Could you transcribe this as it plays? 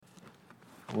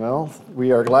Well,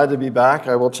 we are glad to be back,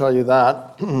 I will tell you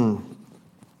that.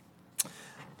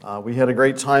 We had a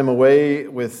great time away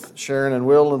with Sharon and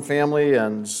Will and family,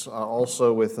 and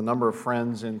also with a number of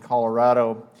friends in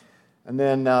Colorado. And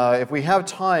then if we have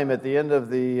time at the end of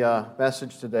the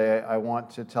message today, I want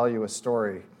to tell you a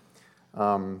story.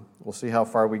 We'll see how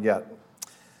far we get.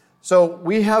 So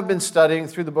we have been studying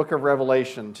through the book of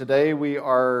Revelation. Today we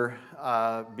are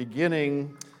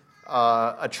beginning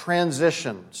a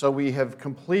transition. So we have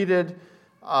completed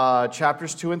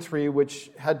chapters 2 and 3,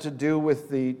 which had to do with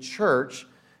the church,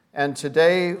 and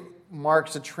today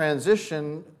marks a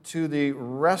transition to the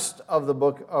rest of the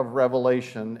book of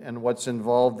Revelation and what's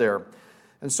involved there.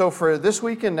 And so for this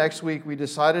week and next week, we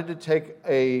decided to take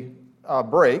a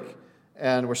break,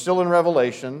 and we're still in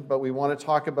Revelation, but we want to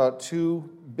talk about two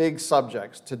big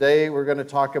subjects. Today we're going to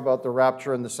talk about the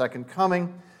rapture and the second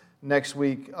coming. Next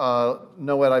week,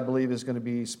 Noed, I believe, is going to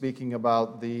be speaking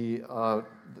about the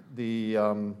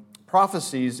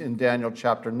prophecies in Daniel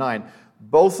chapter 9,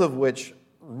 both of which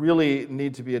really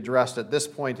need to be addressed at this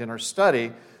point in our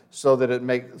study so that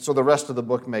the rest of the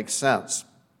book makes sense.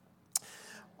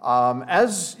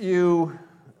 As you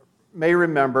may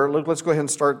remember, let's go ahead and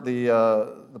start the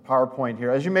PowerPoint here.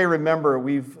 As you may remember,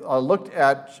 we've looked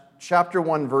at chapter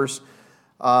 1, verse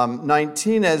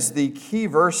 19 as the key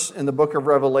verse in the book of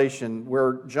Revelation,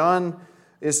 where John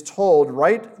is told,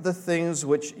 "Write the things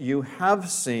which you have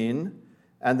seen,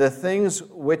 and the things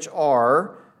which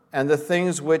are, and the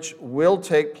things which will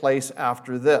take place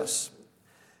after this."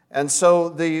 And so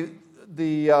the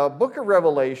book of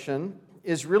Revelation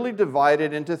is really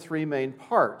divided into three main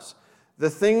parts.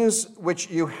 The things which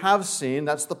you have seen,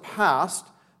 that's the past,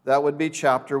 that would be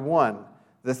chapter 1.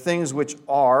 The things which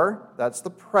are, that's the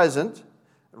present,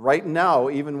 right now,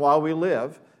 even while we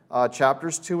live.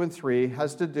 Chapters 2 and 3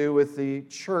 has to do with the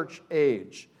church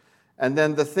age. And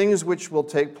then the things which will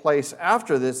take place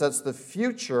after this, that's the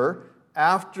future,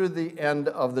 after the end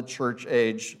of the church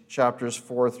age, chapters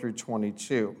 4 through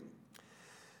 22.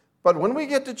 But when we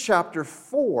get to chapter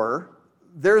 4,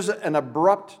 there's an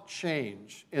abrupt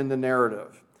change in the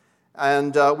narrative.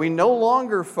 And we no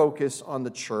longer focus on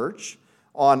the church,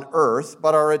 on earth,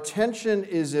 but our attention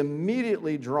is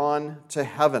immediately drawn to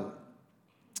heaven.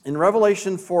 In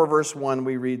Revelation 4, verse 1,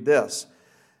 we read this: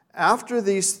 "After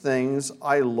these things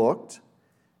I looked,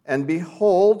 and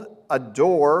behold, a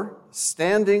door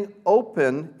standing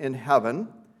open in heaven,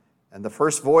 and the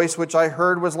first voice which I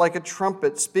heard was like a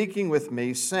trumpet speaking with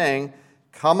me, saying,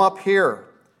 'Come up here,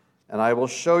 and I will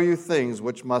show you things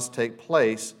which must take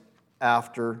place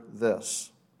after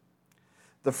this.'"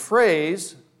 The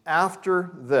phrase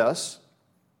 "after this,"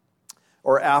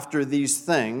 or "after these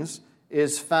things,"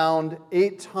 is found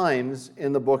 8 times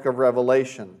in the book of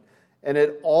Revelation. And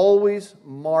it always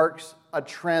marks a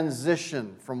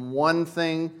transition from one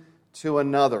thing to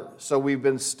another. So we've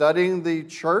been studying the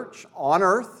church on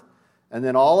earth, and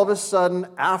then all of a sudden,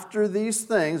 after these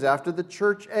things, after the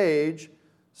church age,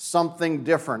 something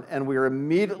different, and we're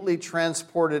immediately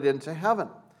transported into heaven.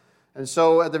 And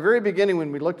so at the very beginning,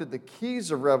 when we looked at the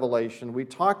keys of Revelation, we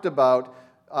talked about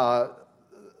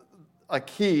a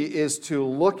key is to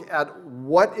look at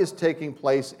what is taking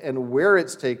place and where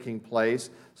it's taking place.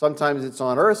 Sometimes it's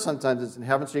on earth, sometimes it's in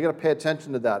heaven, so you've got to pay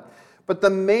attention to that. But the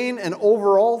main and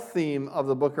overall theme of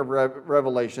the book of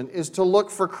Revelation is to look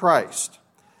for Christ.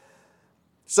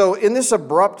 So in this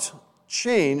abrupt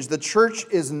change, the church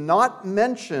is not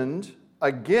mentioned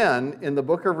again in the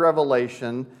book of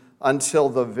Revelation until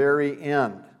the very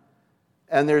end.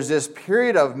 And there's this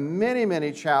period of many,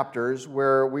 many chapters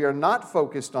where we are not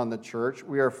focused on the church.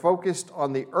 We are focused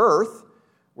on the earth.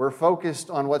 We're focused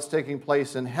on what's taking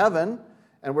place in heaven.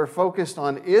 And we're focused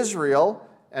on Israel.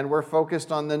 And we're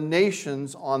focused on the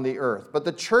nations on the earth. But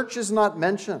the church is not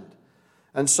mentioned.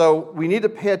 And so we need to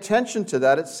pay attention to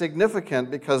that. It's significant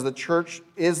because the church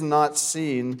is not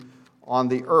seen on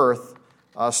the earth,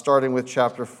 starting with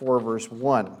chapter 4, verse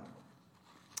 1.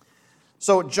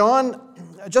 So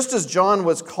just as John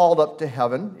was called up to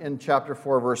heaven in chapter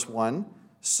 4, verse 1,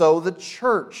 so the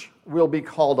church will be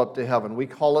called up to heaven. We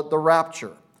call it the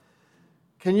rapture.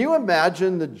 Can you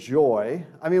imagine the joy?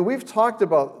 I mean, we've talked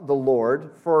about the Lord,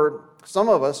 for some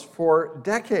of us, for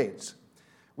decades.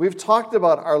 We've talked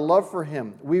about our love for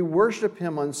Him. We worship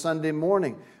Him on Sunday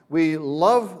morning. We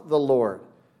love the Lord.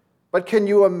 But can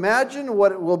you imagine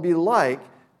what it will be like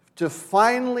to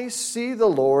finally see the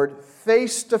Lord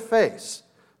face to face,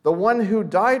 the one who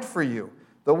died for you,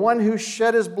 the one who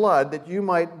shed His blood that you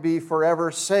might be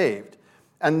forever saved?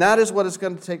 And that is what is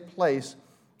going to take place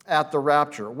at the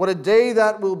rapture. What a day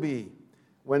that will be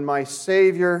when my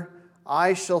Savior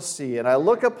I shall see, and I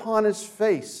look upon His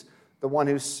face, the one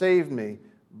who saved me,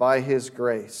 by his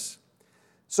grace.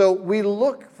 So we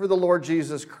look for the Lord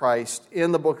Jesus Christ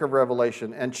in the book of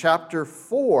Revelation, and chapter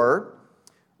 4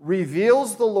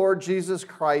 reveals the Lord Jesus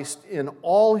Christ in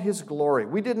all his glory.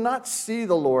 We did not see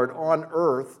the Lord on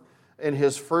earth in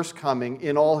his first coming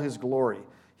in all his glory.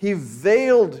 He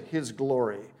veiled his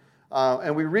glory.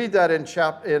 And we read that in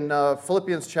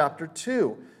Philippians chapter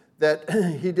 2, that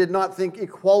he did not think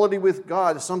equality with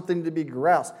God something to be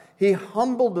grasped. He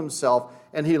humbled himself,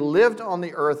 and he lived on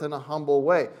the earth in a humble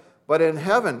way. But in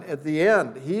heaven, at the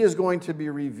end, he is going to be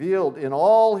revealed in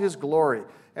all his glory.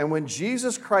 And when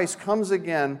Jesus Christ comes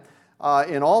again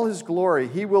in all his glory,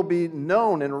 he will be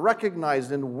known and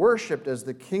recognized and worshiped as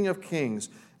the King of Kings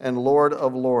and Lord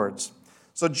of Lords.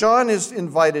 So John is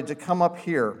invited to come up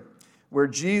here, where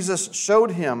Jesus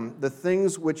showed him the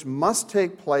things which must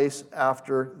take place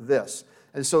after this.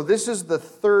 And so this is the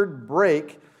third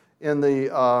break in the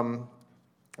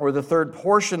third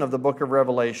portion of the book of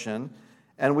Revelation.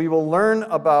 And we will learn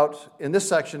about, in this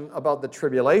section, about the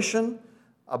tribulation,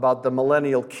 about the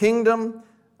millennial kingdom,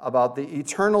 about the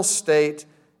eternal state,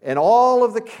 and all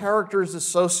of the characters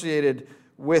associated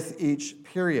with each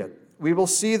period. We will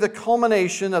see the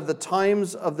culmination of the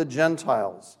times of the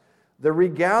Gentiles, the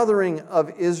regathering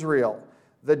of Israel,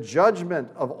 the judgment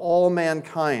of all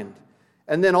mankind.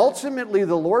 And then ultimately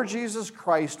the Lord Jesus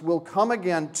Christ will come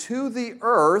again to the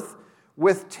earth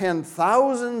with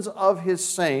 10,000s of his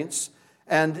saints,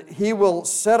 and he will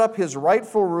set up his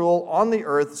rightful rule on the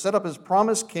earth, set up his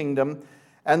promised kingdom,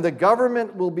 and the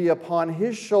government will be upon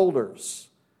his shoulders.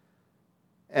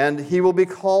 And he will be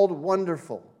called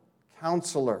Wonderful,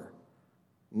 Counselor,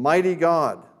 Mighty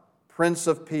God, Prince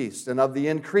of Peace. And of the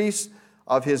increase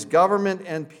of his government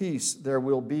and peace there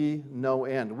will be no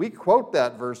end. We quote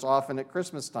that verse often at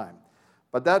Christmas time.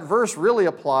 But that verse really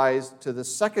applies to the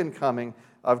second coming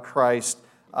of Christ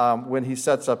when he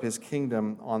sets up his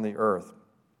kingdom on the earth.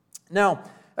 Now,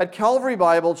 at Calvary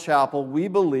Bible Chapel, we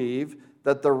believe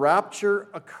that the rapture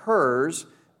occurs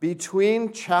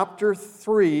between chapter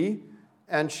 3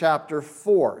 and chapter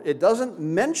 4. It doesn't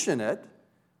mention it,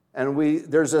 and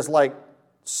there's this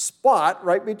spot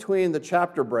right between the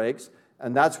chapter breaks,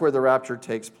 and that's where the rapture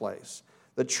takes place.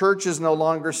 The church is no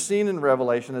longer seen in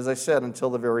Revelation, as I said, until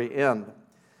the very end.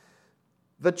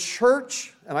 The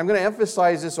church, and I'm going to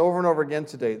emphasize this over and over again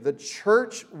today, the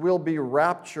church will be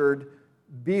raptured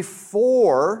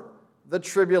before the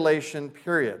tribulation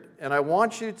period. And I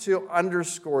want you to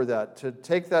underscore that, to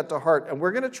take that to heart. And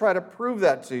we're going to try to prove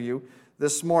that to you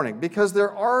this morning, because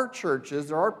there are churches,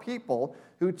 there are people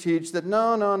who teach that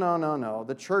no,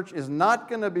 the church is not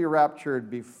going to be raptured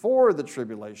before the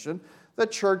tribulation. The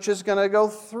church is going to go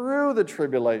through the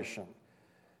tribulation.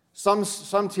 Some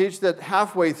teach that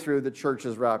halfway through the church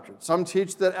is raptured. Some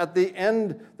teach that at the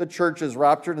end the church is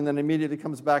raptured and then immediately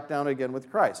comes back down again with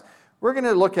Christ. We're going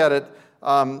to look at it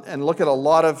and look at a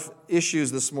lot of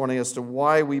issues this morning as to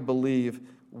why we believe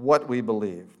what we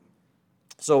believe.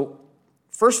 So,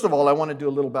 first of all, I want to do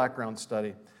a little background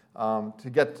study to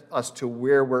get us to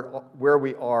where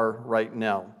we are right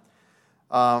now.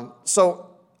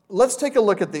 So, let's take a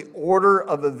look at the order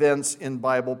of events in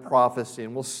Bible prophecy,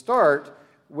 and we'll start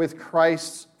with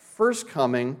Christ's first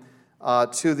coming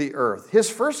to the earth. His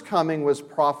first coming was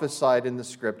prophesied in the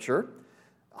Scripture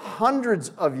hundreds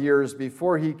of years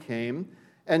before he came,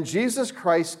 and Jesus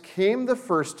Christ came the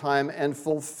first time and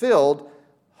fulfilled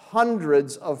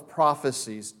hundreds of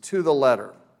prophecies to the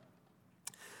letter.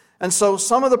 And so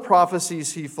some of the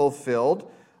prophecies he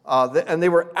fulfilled, and they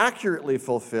were accurately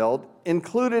fulfilled,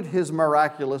 included his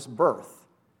miraculous birth,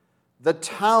 the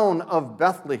town of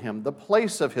Bethlehem, the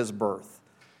place of his birth,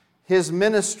 his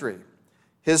ministry,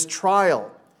 his trial,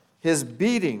 his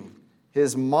beating,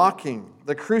 his mocking,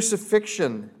 the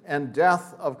crucifixion and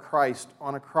death of Christ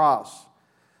on a cross.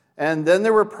 And then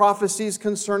there were prophecies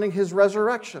concerning his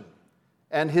resurrection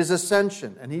and his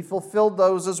ascension, and he fulfilled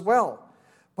those as well.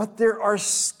 But there are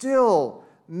still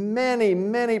many,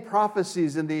 many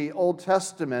prophecies in the Old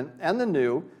Testament and the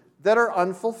New that are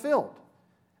unfulfilled.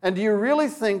 And do you really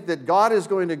think that God is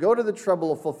going to go to the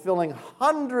trouble of fulfilling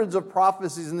hundreds of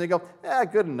prophecies and they go,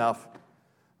 good enough?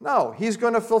 No, he's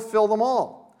going to fulfill them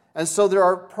all. And so there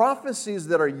are prophecies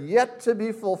that are yet to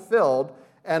be fulfilled,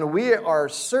 and we are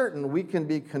certain, we can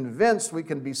be convinced, we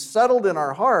can be settled in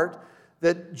our heart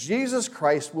that Jesus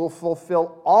Christ will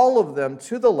fulfill all of them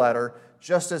to the letter,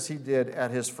 just as he did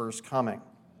at his first coming.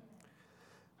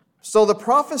 So the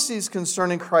prophecies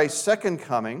concerning Christ's second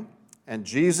coming, and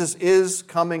Jesus is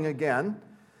coming again,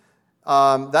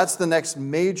 that's the next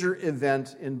major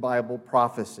event in Bible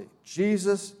prophecy.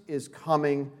 Jesus is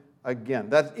coming again.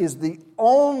 That is the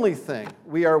only thing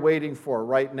we are waiting for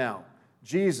right now.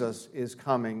 Jesus is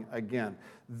coming again.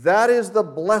 That is the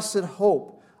blessed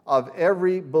hope of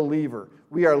every believer.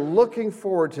 We are looking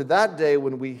forward to that day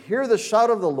when we hear the shout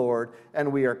of the Lord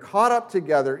and we are caught up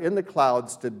together in the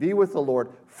clouds to be with the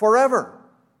Lord forever.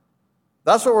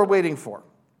 That's what we're waiting for.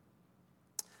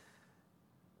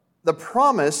 The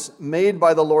promise made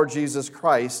by the Lord Jesus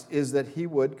Christ is that he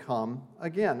would come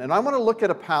again. And I want to look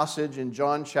at a passage in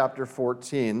John chapter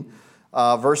 14,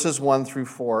 verses 1 through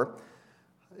 4.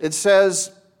 It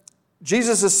says,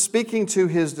 Jesus is speaking to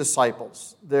his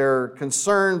disciples. They're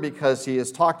concerned because he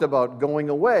has talked about going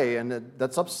away, and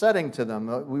that's upsetting to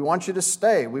them. We want you to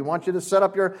stay. We want you to set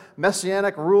up your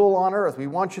messianic rule on earth. We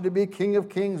want you to be King of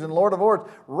Kings and Lord of Lords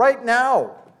right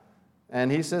now.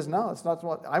 And he says, no, it's not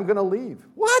what I'm going to leave.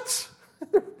 What?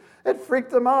 It freaked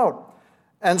them out.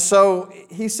 And so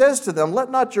he says to them,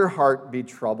 let not your heart be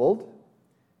troubled.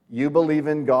 You believe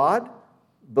in God,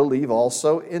 believe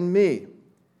also in me.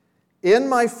 In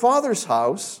my Father's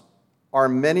house are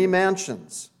many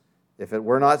mansions. If it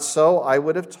were not so, I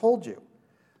would have told you.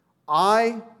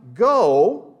 I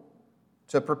go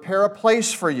to prepare a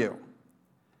place for you.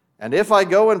 And if I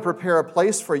go and prepare a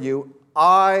place for you,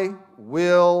 I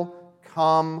will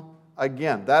come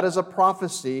again. That is a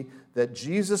prophecy that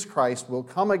Jesus Christ will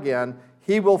come again.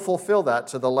 He will fulfill that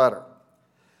to the letter.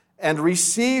 And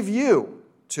receive you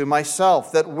to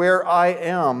myself, that where I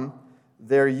am,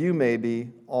 there you may be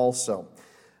also.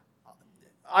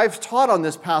 I've taught on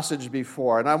this passage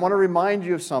before, and I want to remind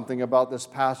you of something about this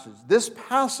passage. This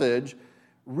passage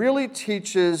really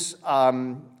teaches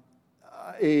a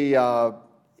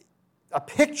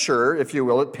picture, if you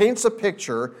will. It paints a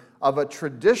picture of a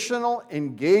traditional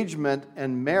engagement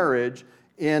and marriage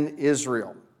in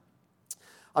Israel.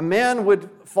 A man would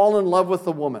fall in love with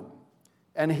a woman,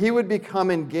 and he would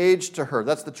become engaged to her.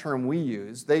 That's the term we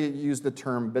use. They use the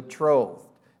term betrothed.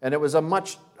 And it was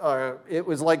it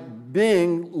was like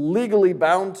being legally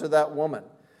bound to that woman.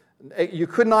 You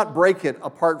could not break it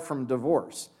apart from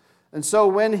divorce. And so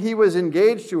when he was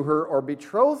engaged to her or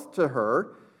betrothed to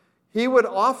her, he would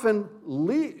often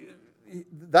leave.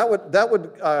 That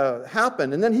would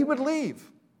happen, and then he would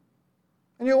leave.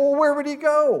 And you go, well, where would he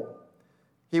go?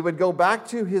 He would go back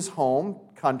to his home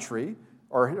country,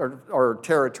 or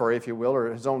territory, if you will,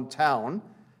 or his own town,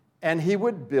 and he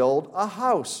would build a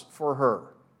house for her.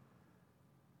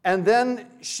 And then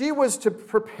she was to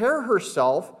prepare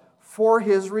herself for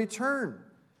his return.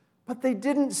 But they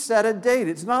didn't set a date.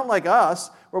 It's not like us,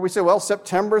 where we say, well,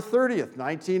 September 30th,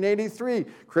 1983,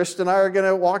 Chris and I are going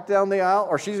to walk down the aisle,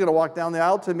 or she's going to walk down the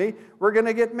aisle to me. We're going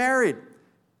to get married.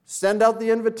 Send out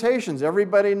the invitations.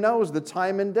 Everybody knows the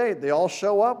time and date. They all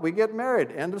show up. We get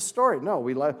married. End of story. No,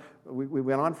 we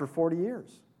went on for 40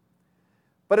 years.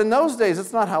 But in those days,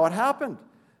 it's not how it happened.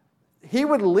 He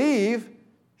would leave.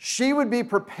 She would be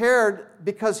prepared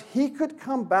because he could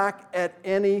come back at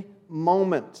any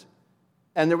moment.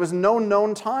 And there was no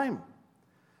known time.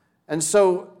 And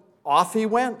so off he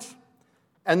went.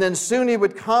 And then soon he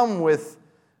would come with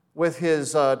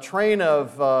his train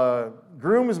of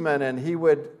groomsmen, and he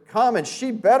would come, and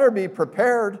she better be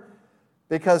prepared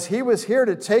because he was here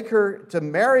to take her, to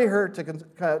marry her,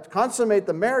 to consummate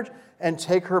the marriage, and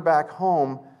take her back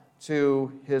home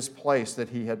to his place that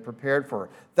he had prepared for her.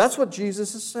 That's what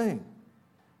Jesus is saying.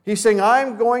 He's saying,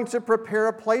 I'm going to prepare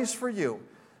a place for you,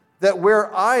 that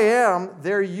where I am,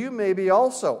 there you may be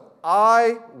also.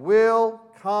 I will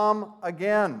come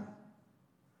again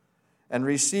and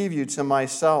receive you to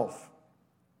myself.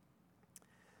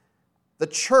 The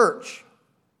church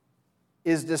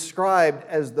is described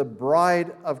as the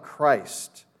bride of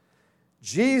Christ.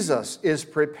 Jesus is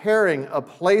preparing a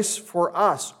place for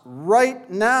us right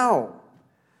now,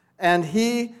 and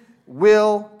he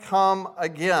will come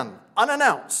again,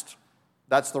 unannounced.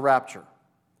 That's the rapture.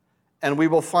 And we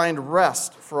will find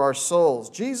rest for our souls.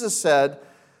 Jesus said,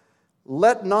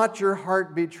 let not your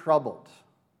heart be troubled.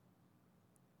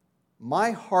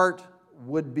 My heart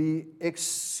would be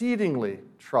exceedingly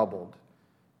troubled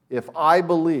if I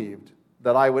believed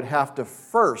that I would have to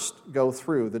first go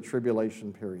through the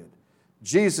tribulation period.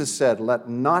 Jesus said, let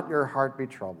not your heart be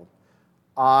troubled.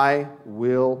 I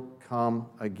will come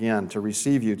again to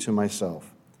receive you to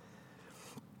myself.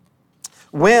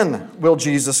 When will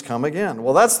Jesus come again?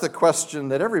 Well, that's the question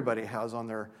that everybody has on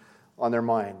their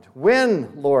mind.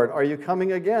 When, Lord, are you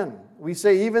coming again? We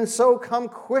say, even so, come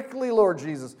quickly, Lord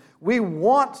Jesus. We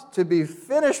want to be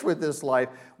finished with this life.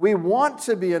 We want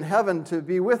to be in heaven, to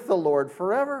be with the Lord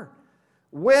forever.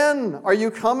 When are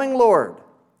you coming, Lord?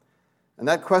 And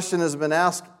that question has been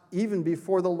asked even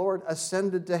before the Lord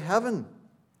ascended to heaven.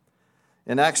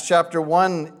 In Acts chapter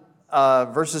 1,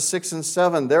 verses 6 and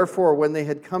 7, therefore, when they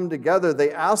had come together,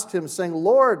 they asked him, saying,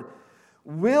 Lord,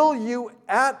 will you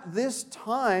at this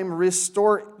time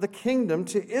restore the kingdom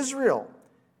to Israel?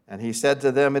 And he said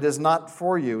to them, it is not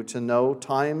for you to know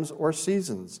times or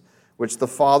seasons, which the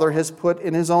Father has put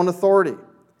in his own authority.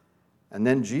 And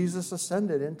then Jesus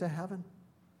ascended into heaven.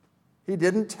 He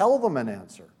didn't tell them an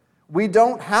answer. We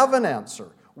don't have an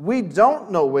answer. We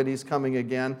don't know when he's coming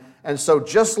again. And so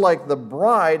just like the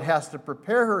bride has to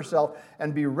prepare herself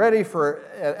and be ready for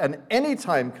an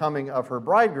anytime coming of her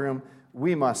bridegroom,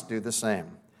 we must do the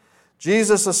same.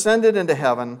 Jesus ascended into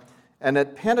heaven, and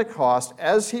at Pentecost,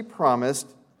 as he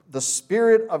promised, the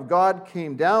Spirit of God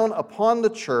came down upon the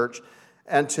church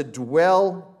and to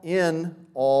dwell in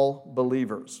all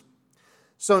believers.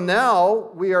 So now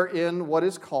we are in what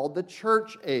is called the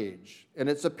church age, and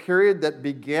it's a period that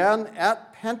began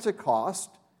at Pentecost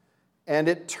and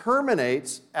it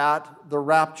terminates at the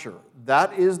rapture.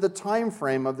 That is the time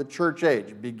frame of the church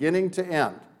age, beginning to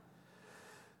end.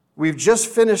 We've just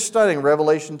finished studying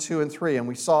Revelation 2 and 3, and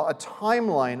we saw a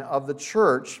timeline of the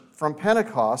church from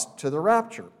Pentecost to the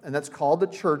rapture, and that's called the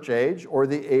church age or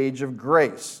the age of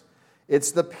grace.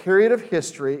 It's the period of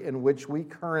history in which we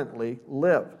currently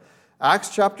live.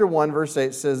 Acts chapter 1, verse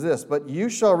 8 says this, but you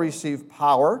shall receive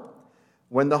power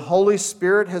when the Holy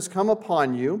Spirit has come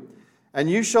upon you, and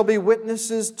you shall be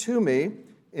witnesses to me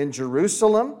in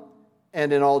Jerusalem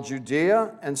and in all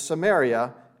Judea and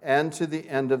Samaria and to the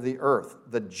end of the earth.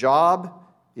 The job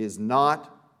is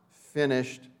not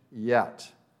finished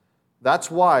yet.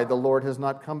 That's why the Lord has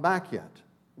not come back yet.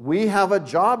 We have a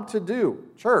job to do,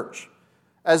 church.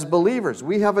 As believers,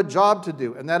 we have a job to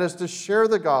do, and that is to share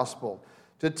the gospel,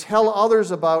 to tell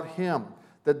others about him,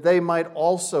 that they might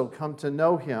also come to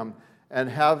know him and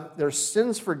have their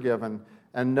sins forgiven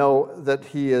and know that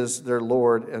he is their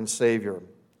Lord and Savior.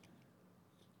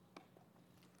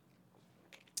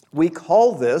 We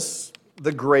call this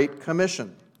the Great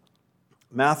Commission.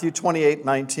 Matthew 28,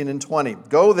 19 and 20.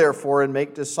 Go therefore and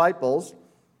make disciples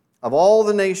of all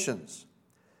the nations,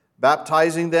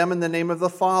 baptizing them in the name of the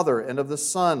Father and of the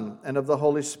Son and of the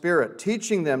Holy Spirit,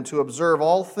 teaching them to observe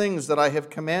all things that I have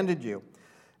commanded you.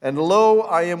 And lo,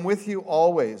 I am with you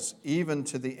always, even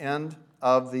to the end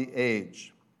of the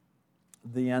age.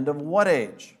 The end of what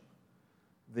age?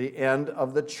 The end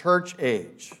of the church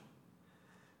age.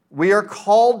 We are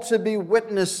called to be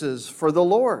witnesses for the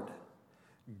Lord,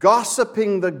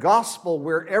 gossiping the gospel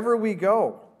wherever we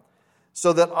go,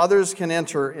 so that others can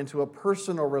enter into a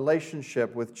personal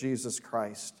relationship with Jesus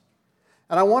Christ.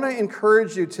 And I want to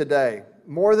encourage you today,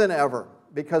 more than ever,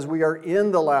 because we are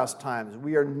in the last times.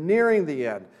 We are nearing the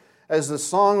end. As the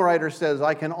songwriter says,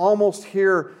 I can almost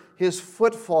hear his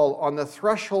footfall on the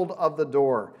threshold of the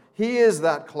door. He is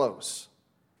that close.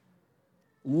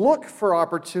 Look for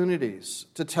opportunities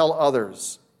to tell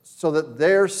others so that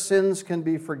their sins can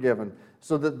be forgiven,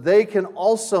 so that they can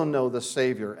also know the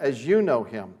Savior as you know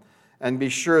him, and be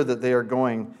sure that they are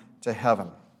going to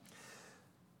heaven.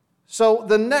 So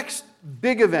the next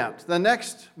big event, the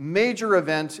next major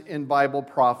event in Bible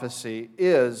prophecy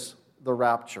is the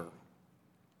rapture.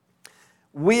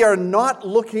 We are not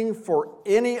looking for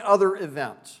any other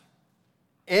event.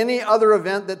 Any other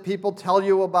event that people tell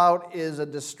you about is a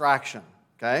distraction,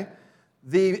 okay?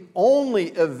 The only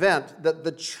event that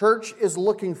the church is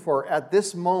looking for at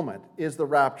this moment is the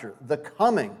rapture, the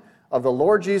coming of the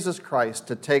Lord Jesus Christ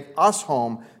to take us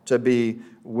home to be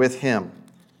with him.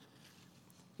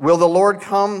 Will the Lord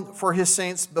come for his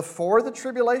saints before the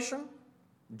tribulation,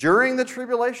 during the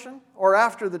tribulation, or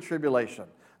after the tribulation?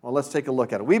 Well, let's take a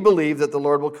look at it. We believe that the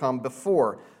Lord will come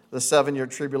before the 7-year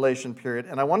tribulation period,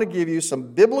 and I want to give you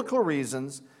some biblical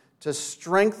reasons to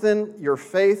strengthen your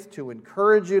faith, to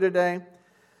encourage you today.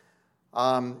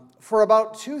 For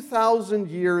about 2,000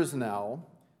 years now,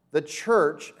 the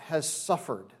church has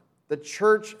suffered. The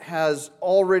church has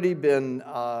already been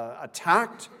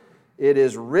attacked. It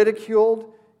is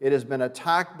ridiculed. It has been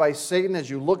attacked by Satan. As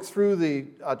you look through the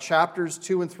chapters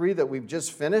 2 and 3 that we've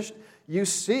just finished, you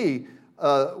see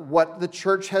what the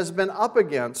church has been up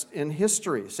against in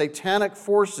history. Satanic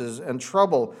forces and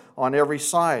trouble on every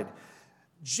side.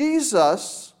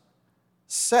 Jesus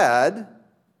said,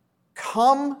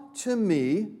 "Come to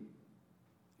me,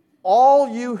 all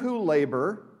you who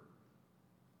labor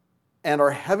and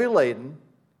are heavy laden,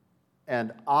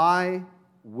 and I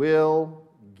will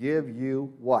give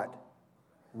you" what?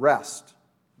 Rest.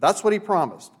 That's what he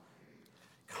promised.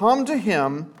 Come to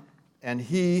him, and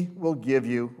he will give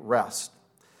you rest.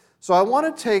 So I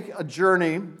want to take a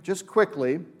journey, just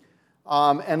quickly,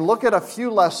 and look at a few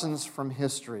lessons from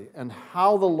history and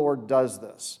how the Lord does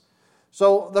this.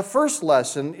 So the first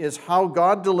lesson is how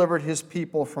God delivered his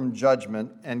people from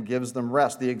judgment and gives them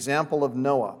rest. The example of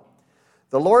Noah.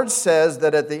 The Lord says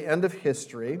that at the end of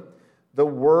history, the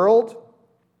world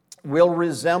will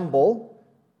resemble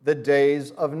the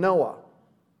days of Noah.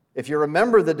 If you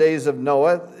remember the days of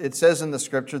Noah, it says in the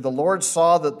scripture, the Lord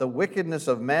saw that the wickedness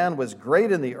of man was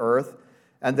great in the earth,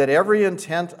 and that every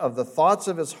intent of the thoughts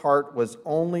of his heart was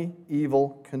only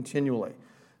evil continually.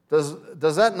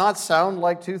 Does that not sound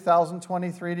like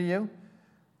 2023 to you?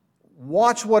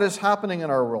 Watch what is happening in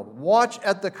our world. Watch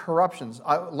at the corruptions.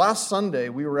 Last Sunday,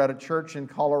 we were at a church in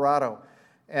Colorado,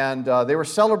 and they were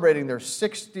celebrating their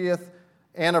 60th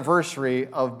anniversary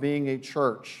of being a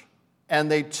church. And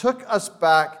they took us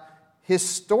back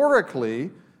historically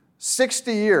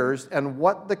 60 years and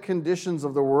what the conditions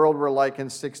of the world were like in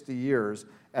 60 years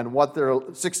and what they're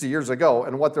 60 years ago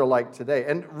and what they're like today.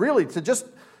 And really, to just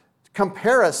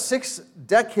compare a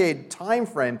 6-decade time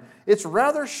frame, it's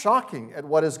rather shocking at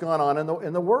what has gone on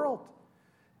in the world.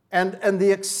 And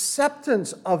the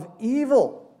acceptance of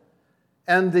evil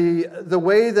and the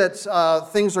way that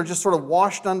things are just sort of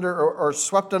washed under or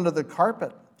swept under the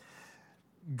carpet.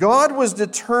 God was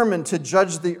determined to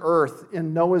judge the earth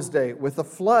in Noah's day with a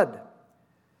flood.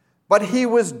 But he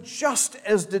was just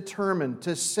as determined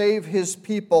to save his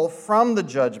people from the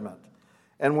judgment.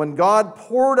 And when God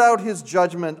poured out his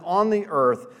judgment on the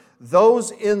earth,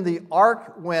 those in the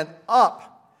ark went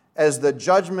up as the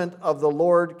judgment of the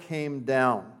Lord came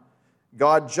down.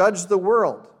 God judged the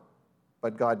world,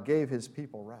 but God gave his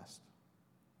people rest.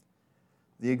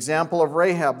 The example of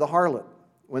Rahab the harlot.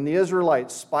 When the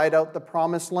Israelites spied out the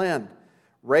promised land,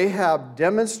 Rahab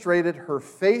demonstrated her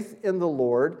faith in the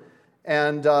Lord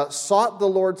and sought the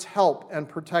Lord's help and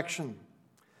protection.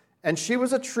 And she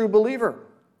was a true believer.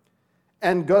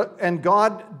 And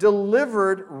God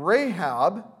delivered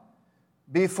Rahab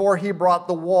before he brought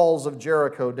the walls of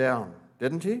Jericho down,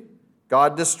 didn't he?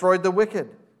 God destroyed the wicked,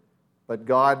 but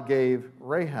God gave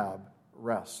Rahab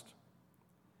rest.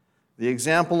 The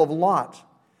example of Lot.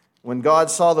 When God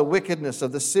saw the wickedness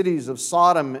of the cities of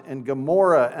Sodom and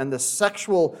Gomorrah and the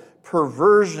sexual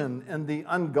perversion and the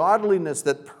ungodliness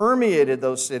that permeated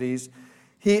those cities,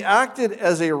 he acted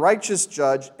as a righteous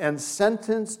judge and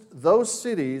sentenced those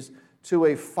cities to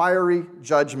a fiery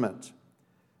judgment.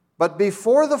 But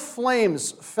before the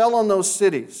flames fell on those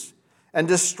cities and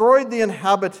destroyed the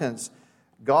inhabitants,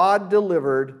 God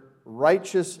delivered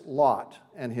righteous Lot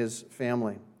and his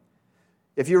family.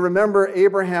 If you remember,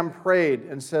 Abraham prayed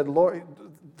and said, Lord,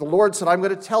 the Lord said, I'm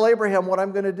going to tell Abraham what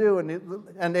I'm going to do.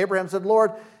 And Abraham said,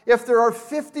 Lord, if there are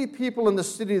 50 people in the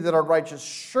city that are righteous,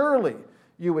 surely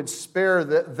you would spare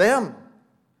them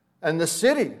and the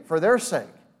city for their sake.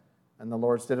 And the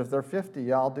Lord said, if there are 50,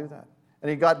 yeah, I'll do that. And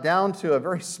he got down to a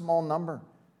very small number.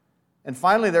 And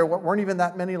finally, there weren't even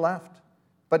that many left.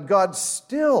 But God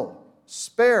still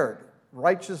spared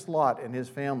righteous Lot and his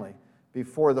family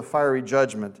before the fiery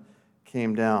judgment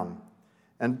came down.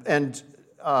 And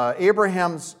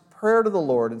Abraham's prayer to the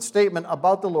Lord and statement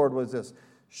about the Lord was this: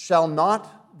 shall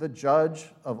not the judge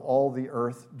of all the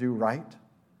earth do right?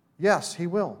 Yes, he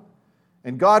will.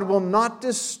 And God will not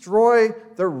destroy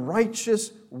the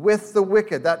righteous with the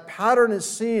wicked. That pattern is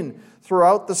seen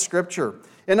throughout the scripture.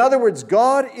 In other words,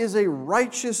 God is a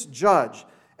righteous judge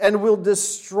and will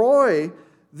destroy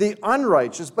the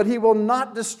unrighteous, but he will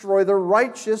not destroy the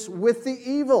righteous with the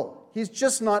evil. He's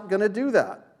just not going to do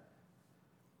that.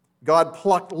 God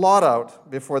plucked Lot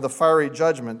out before the fiery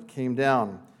judgment came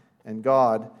down, and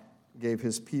God gave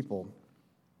his people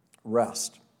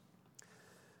rest.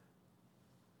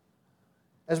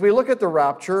 As we look at the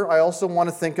rapture, I also want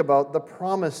to think about the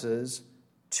promises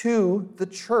to the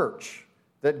church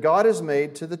that God has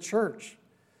made to the church.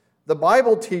 The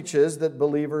Bible teaches that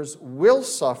believers will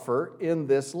suffer in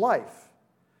this life.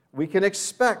 We can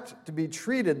expect to be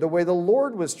treated the way the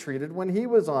Lord was treated when he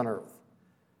was on earth.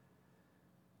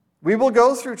 We will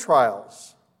go through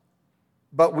trials,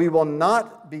 but we will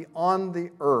not be on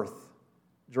the earth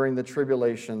during the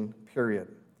tribulation period.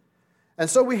 And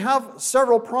so we have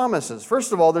several promises.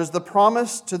 First of all, there's the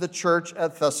promise to the church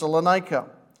at Thessalonica.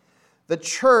 The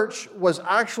church was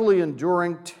actually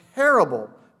enduring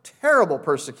terrible, terrible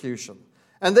persecution.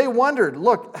 And they wondered,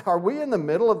 look, are we in the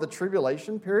middle of the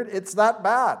tribulation period? It's that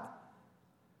bad.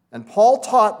 And Paul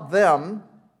taught them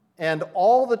and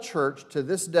all the church to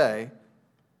this day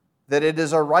that it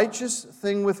is a righteous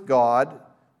thing with God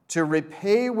to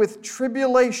repay with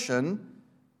tribulation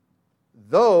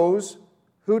those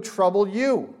who trouble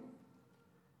you,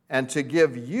 and to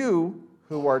give you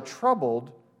who are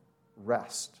troubled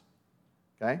rest.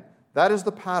 Okay? That is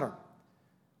the pattern.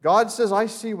 God says, I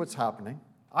see what's happening.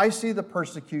 I see the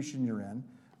persecution you're in.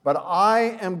 but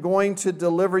I am going to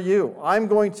deliver you. I'm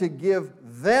going to give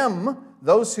them,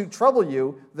 those who trouble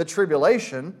you, the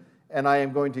tribulation, and I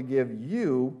am going to give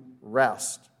you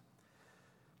rest.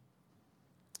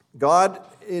 God,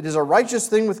 it is a righteous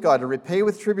thing with God to repay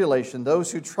with tribulation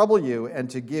those who trouble you and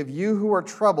to give you who are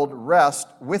troubled rest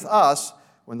with us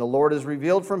when the Lord is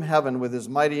revealed from heaven with his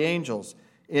mighty angels,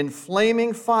 in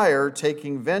flaming fire,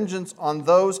 taking vengeance on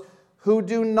those who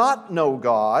do not know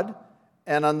God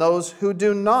and on those who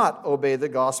do not obey the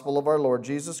gospel of our Lord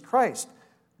Jesus Christ.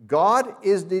 God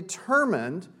is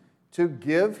determined to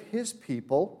give his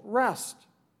people rest.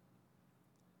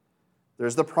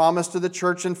 There's the promise to the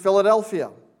church in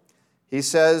Philadelphia. He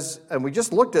says, and we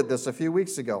just looked at this a few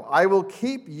weeks ago, I will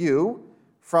keep you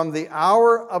from the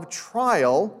hour of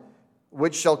trial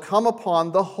which shall come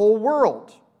upon the whole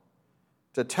world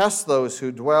to test those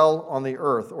who dwell on the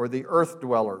earth, or the earth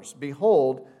dwellers.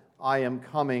 Behold, I am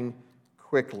coming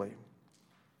quickly.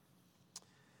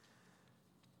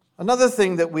 Another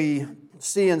thing that we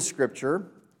see in Scripture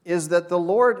is that the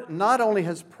Lord not only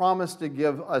has promised to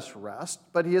give us rest,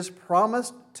 but he has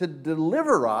promised to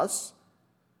deliver us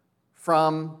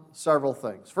from several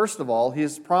things. First of all, he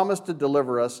has promised to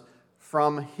deliver us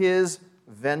from his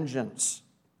vengeance.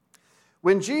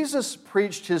 When Jesus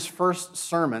preached his first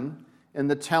sermon in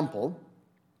the temple,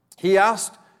 he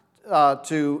asked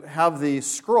to have the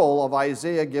scroll of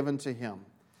Isaiah given to him.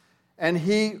 And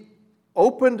he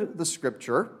opened the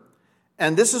scripture,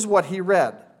 and this is what he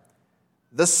read.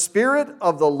 The Spirit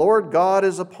of the Lord God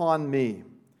is upon me,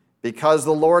 because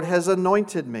the Lord has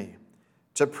anointed me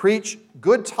to preach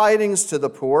good tidings to the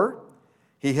poor.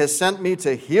 He has sent me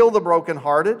to heal the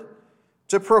brokenhearted,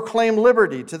 to proclaim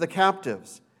liberty to the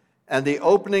captives, and the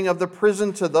opening of the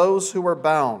prison to those who are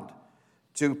bound,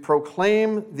 to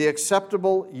proclaim the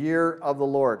acceptable year of the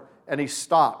Lord. And he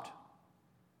stopped,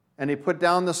 and he put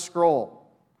down the scroll.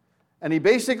 And he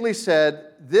basically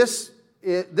said, this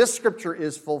scripture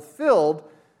is fulfilled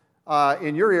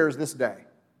in your ears this day.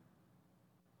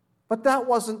 But that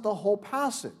wasn't the whole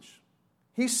passage.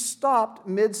 He stopped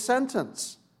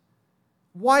mid-sentence.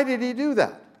 Why did he do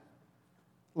that?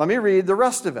 Let me read the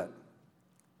rest of it.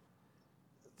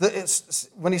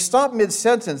 When he stopped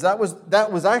mid-sentence, that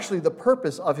was actually the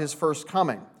purpose of his first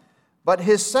coming. But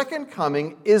his second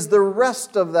coming is the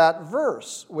rest of that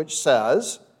verse, which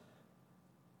says,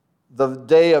 the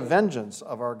day of vengeance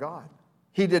of our God.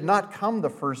 He did not come the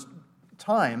first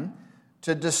time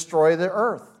to destroy the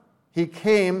earth. He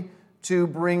came to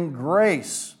bring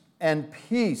grace and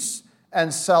peace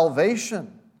and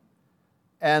salvation.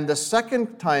 And the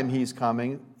second time he's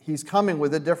coming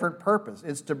with a different purpose.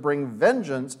 It's to bring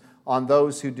vengeance on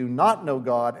those who do not know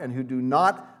God and who do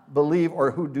not believe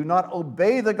or who do not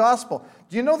obey the gospel.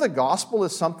 Do you know the gospel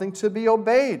is something to be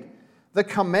obeyed? The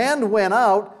command went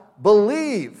out,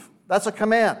 believe. That's a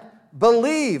command.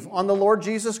 Believe on the Lord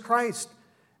Jesus Christ.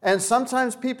 And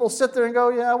sometimes people sit there and go,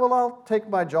 yeah, well, I'll take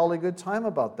my jolly good time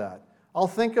about that. I'll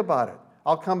think about it.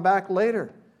 I'll come back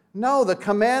later. No, the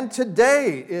command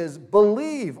today is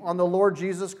believe on the Lord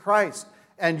Jesus Christ,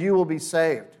 and you will be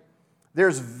saved.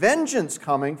 There's vengeance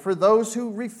coming for those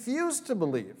who refuse to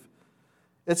believe.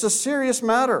 It's a serious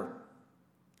matter.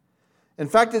 In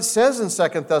fact, it says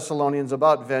in 2 Thessalonians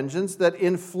about vengeance that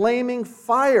in flaming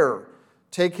fire,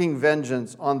 taking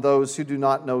vengeance on those who do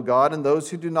not know God and those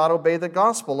who do not obey the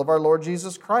gospel of our Lord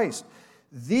Jesus Christ.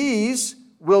 These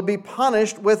will be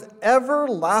punished with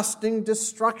everlasting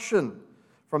destruction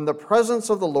from the presence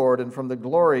of the Lord and from the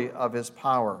glory of his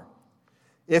power.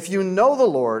 If you know the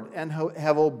Lord and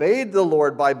have obeyed the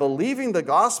Lord by believing the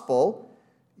gospel,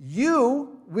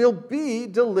 you will be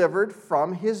delivered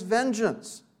from his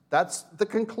vengeance. That's the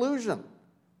conclusion.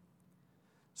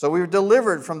 So we were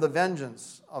delivered from the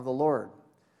vengeance of the Lord.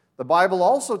 The Bible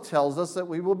also tells us that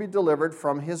we will be delivered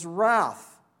from his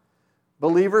wrath.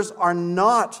 Believers are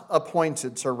not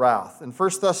appointed to wrath. In 1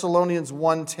 Thessalonians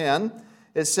 1:10,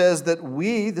 it says that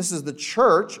we, this is the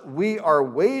church, we are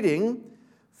waiting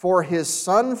for his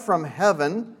Son from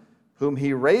heaven, whom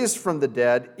he raised from the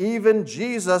dead, even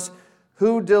Jesus,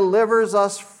 who delivers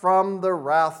us from the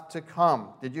wrath to come.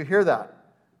 Did you hear that?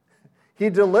 He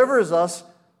delivers us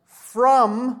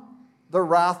from the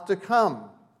wrath to come.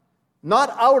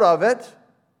 Not out of it,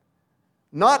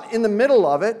 not in the middle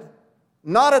of it,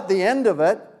 not at the end of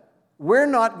it. We're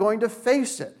not going to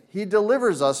face it. He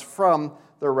delivers us from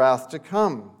the wrath to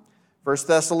come. 1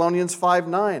 Thessalonians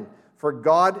 5:9, for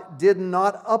God did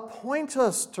not appoint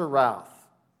us to wrath,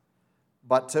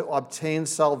 but to obtain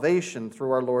salvation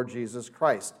through our Lord Jesus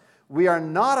Christ. We are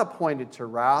not appointed to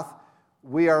wrath.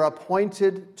 We are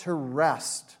appointed to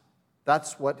rest.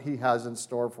 That's what he has in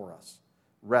store for us.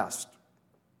 Rest.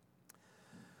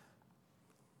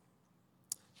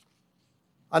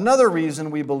 Another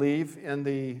reason we believe in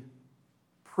the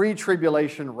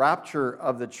pre-tribulation rapture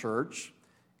of the church,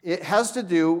 it has to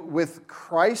do with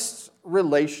Christ's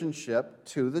relationship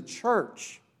to the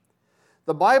church.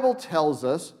 The Bible tells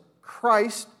us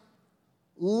Christ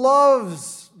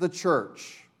loves the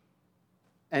church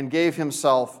and gave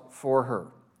himself for her.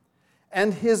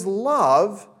 And his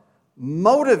love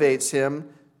motivates him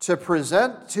to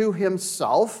present to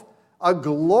himself a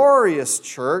glorious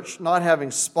church, not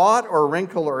having spot or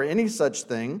wrinkle or any such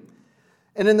thing.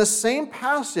 And in the same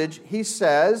passage, he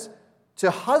says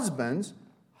to husbands,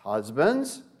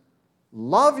 "Husbands,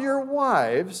 love your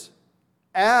wives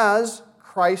as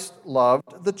Christ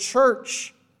loved the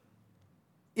church."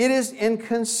 It is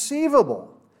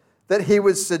inconceivable that he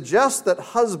would suggest that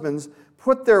husbands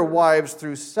put their wives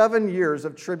through 7 years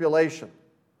of tribulation.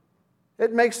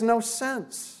 It makes no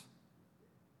sense.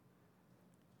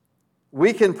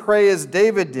 We can pray as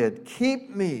David did,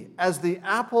 "Keep me as the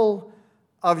apple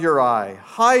of your eye.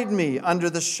 Hide me under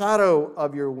the shadow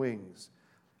of your wings."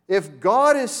 If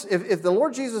the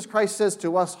Lord Jesus Christ says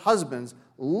to us husbands,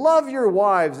 "Love your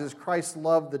wives as Christ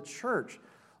loved the church.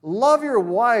 Love your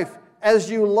wife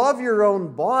as you love your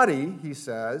own body," he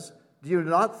says, do you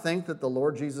not think that the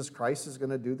Lord Jesus Christ is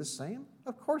going to do the same?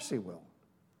 Of course he will.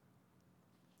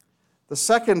 The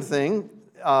second thing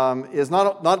is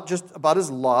not just about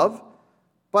his love,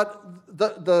 but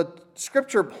the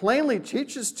Scripture plainly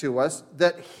teaches to us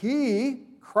that he,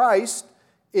 Christ,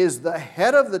 is the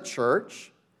head of the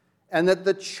church and that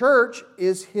the church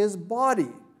is his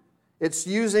body. It's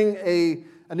using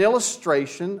an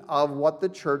illustration of what the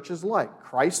church is like.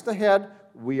 Christ the head,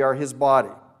 we are his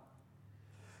body.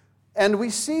 And we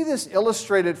see this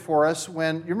illustrated for us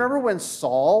when, you remember when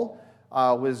Saul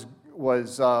was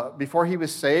before he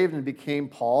was saved and became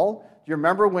Paul? Do you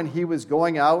remember when he was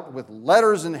going out with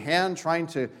letters in hand trying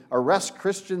to arrest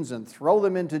Christians and throw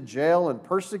them into jail and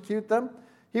persecute them?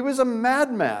 He was a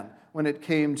madman when it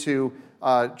came to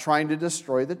trying to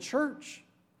destroy the church.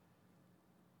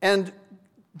 And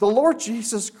the Lord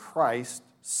Jesus Christ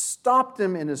stopped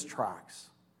him in his tracks.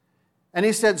 And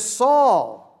he said,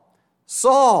 "Saul,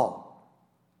 Saul,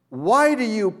 why do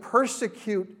you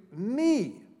persecute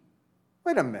me?"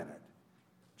 Wait a minute.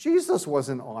 Jesus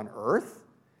wasn't on earth.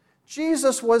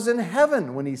 Jesus was in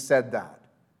heaven when he said that.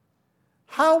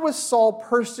 How was Saul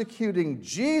persecuting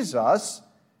Jesus?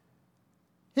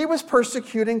 He was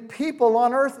persecuting people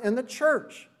on earth in the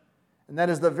church. And that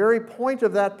is the very point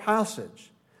of that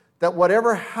passage, that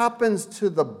whatever happens to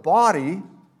the body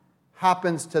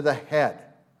happens to the head.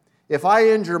 If I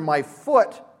injure my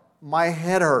foot, my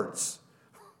head hurts.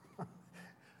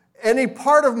 Any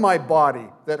part of my body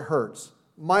that hurts,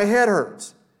 my head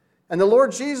hurts. And the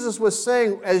Lord Jesus was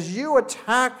saying, as you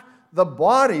attack the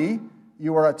body,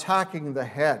 you are attacking the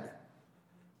head.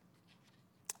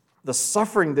 The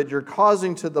suffering that you're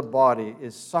causing to the body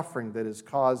is suffering that is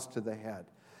caused to the head.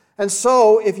 And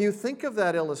so, if you think of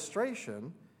that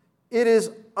illustration, it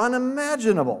is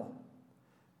unimaginable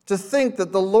to think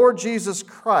that the Lord Jesus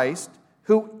Christ,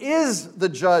 who is the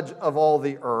judge of all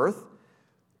the earth,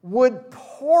 would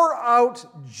pour out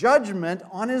judgment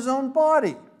on his own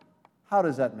body. How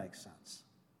does that make sense?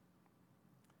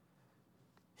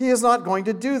 He is not going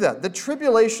to do that. The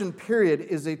tribulation period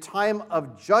is a time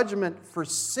of judgment for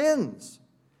sins.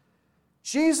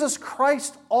 Jesus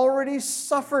Christ already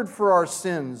suffered for our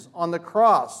sins on the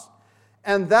cross,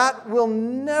 and that will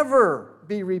never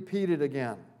be repeated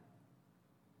again.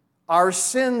 Our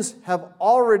sins have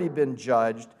already been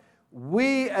judged.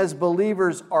 We as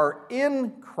believers are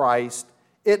in Christ.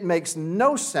 It makes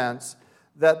no sense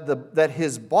that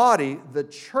his body, the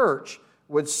church,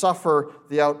 would suffer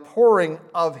the outpouring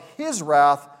of his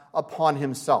wrath upon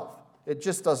himself. It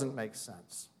just doesn't make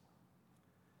sense.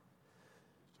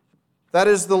 That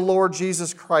is the Lord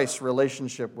Jesus Christ's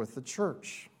relationship with the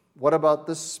church. What about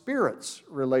the Spirit's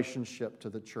relationship to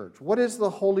the church? What is the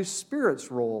Holy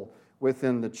Spirit's role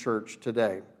within the church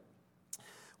today?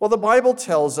 Well, the Bible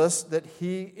tells us that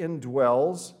he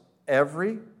indwells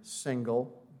every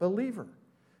single believer.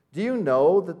 Do you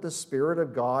know that the Spirit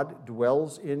of God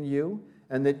dwells in you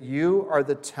and that you are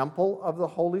the temple of the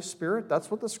Holy Spirit? That's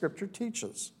what the Scripture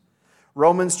teaches.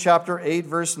 Romans chapter 8,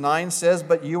 verse 9 says,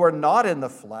 "But you are not in the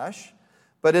flesh,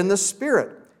 but in the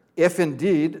Spirit, if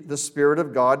indeed the Spirit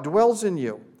of God dwells in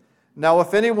you. Now,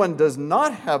 if anyone does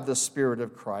not have the Spirit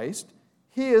of Christ,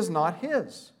 he is not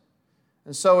his."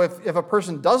 And so if a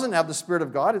person doesn't have the Spirit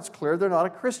of God, it's clear they're not a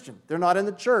Christian. They're not in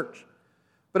the church.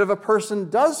 But if a person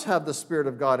does have the Spirit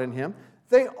of God in him,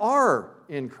 they are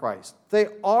in Christ. They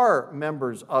are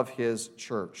members of his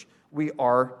church. We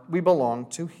belong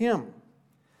to him.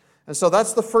 And so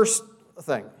that's the first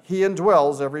thing. He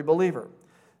indwells every believer.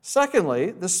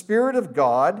 Secondly, the Spirit of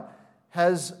God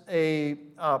has a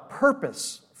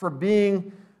purpose for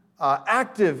being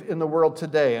active in the world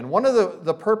today. And one of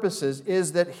the purposes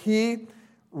is that He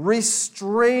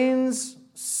restrains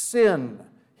sin.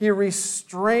 He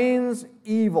restrains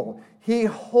evil. He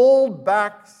holds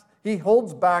back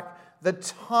the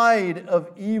tide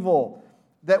of evil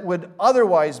that would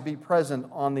otherwise be present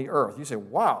on the earth. You say,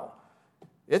 wow,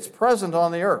 it's present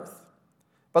on the earth.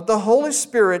 But the Holy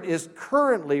Spirit is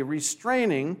currently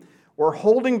restraining or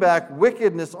holding back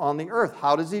wickedness on the earth.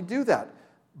 How does He do that?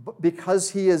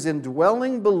 Because He is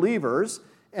indwelling believers,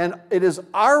 and it is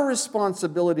our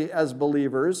responsibility as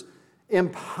believers,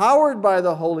 empowered by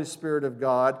the Holy Spirit of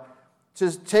God,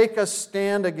 to take a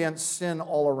stand against sin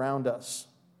all around us.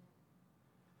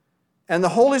 And the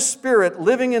Holy Spirit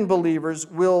living in believers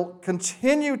will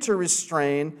continue to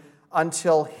restrain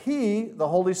until He, the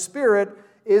Holy Spirit,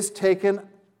 is taken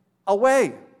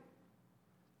away.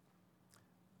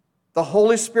 The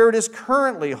Holy Spirit is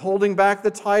currently holding back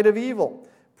the tide of evil,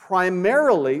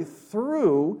 primarily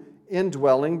through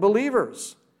indwelling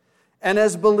believers. And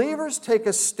as believers take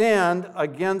a stand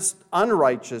against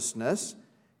unrighteousness,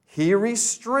 He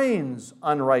restrains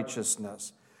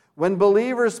unrighteousness. When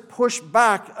believers push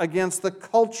back against the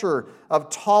culture of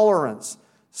tolerance,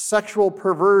 sexual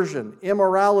perversion,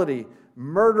 immorality,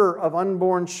 murder of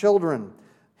unborn children,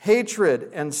 hatred,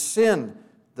 and sin,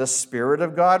 the Spirit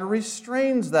of God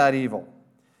restrains that evil.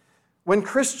 When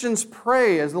Christians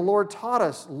pray, as the Lord taught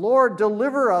us, Lord,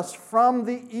 deliver us from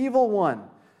the evil one,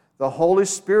 the Holy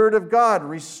Spirit of God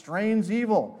restrains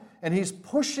evil. And He's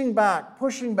pushing back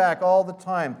all the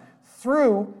time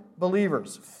through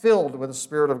believers filled with the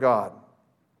Spirit of God.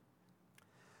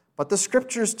 But the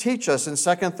Scriptures teach us in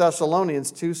 2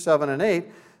 Thessalonians 2, 7, and 8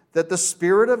 that the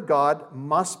Spirit of God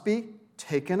must be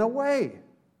taken away.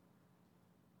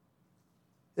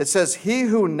 It says, He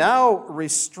who now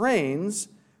restrains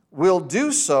will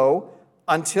do so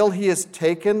until He is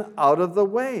taken out of the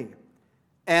way.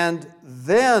 And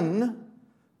then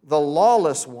the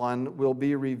lawless one will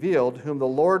be revealed, whom the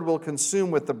Lord will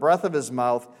consume with the breath of His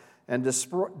mouth and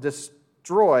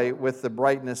destroy with the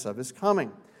brightness of His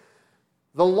coming.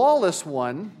 The lawless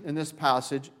one in this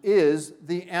passage is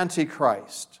the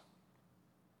Antichrist.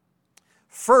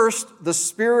 First, the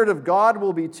Spirit of God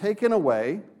will be taken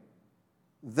away.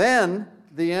 Then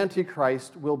the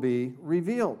Antichrist will be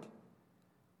revealed.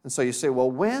 And so you say, well,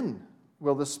 when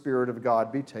will the Spirit of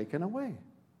God be taken away?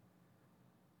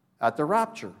 At the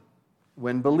rapture,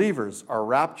 when believers are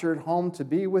raptured home to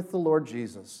be with the Lord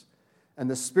Jesus. And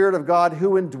the Spirit of God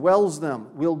who indwells them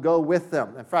will go with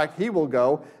them. In fact, He will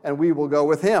go, and we will go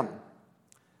with Him.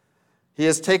 He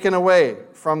is taken away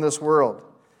from this world.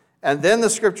 And then the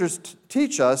Scriptures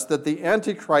teach us that the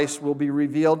Antichrist will be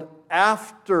revealed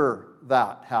after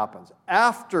that happens,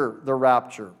 after the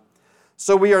rapture.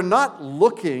 So we are not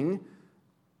looking,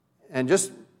 and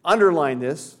just underline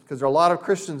this, because there are a lot of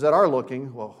Christians that are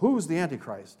looking, well, who's the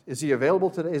Antichrist? Is he available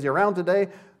today? Is he around today?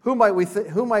 Who might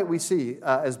we see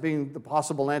as being the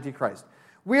possible Antichrist?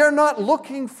 We are not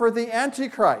looking for the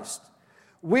Antichrist.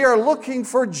 We are looking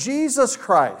for Jesus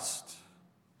Christ.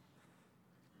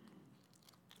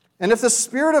 And if the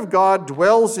Spirit of God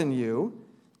dwells in you,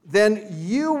 then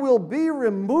you will be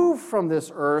removed from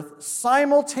this earth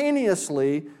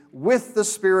simultaneously with the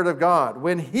Spirit of God.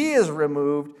 When He is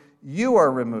removed, you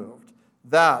are removed.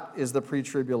 That is the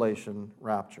pre-tribulation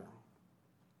rapture.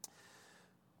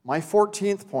 My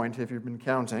 14th point, if you've been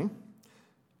counting,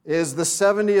 is the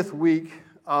 70th week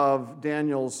of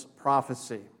Daniel's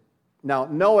prophecy. Now,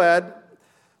 Noed,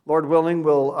 Lord willing,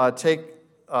 will take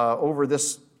over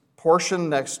this portion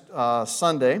next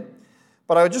Sunday.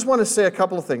 But I just want to say a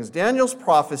couple of things. Daniel's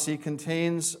prophecy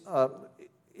contains,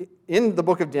 in the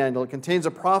book of Daniel, it contains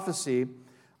a prophecy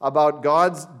about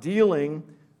God's dealing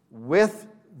with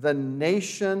the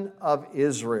nation of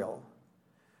Israel.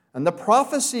 And the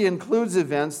prophecy includes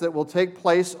events that will take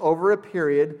place over a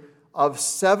period of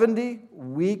 70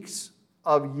 weeks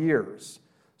of years.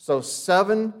 So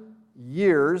 7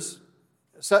 years,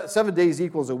 7 days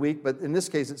equals a week, but in this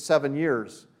case it's 7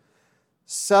 years.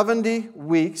 70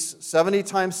 weeks, 70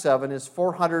 times 7 is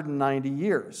 490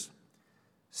 years.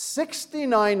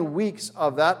 69 weeks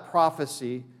of that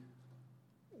prophecy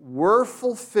were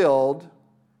fulfilled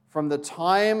from the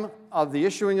time of the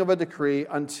issuing of a decree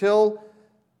until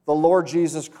the Lord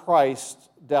Jesus Christ's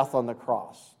death on the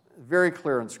cross. Very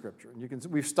clear in Scripture.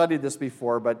 We've studied this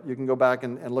before, but you can go back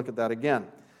and look at that again.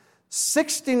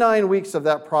 69 weeks of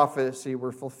that prophecy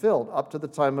were fulfilled up to the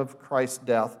time of Christ's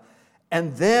death.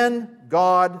 And then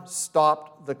God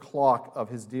stopped the clock of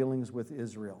His dealings with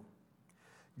Israel.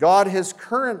 God has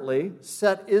currently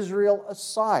set Israel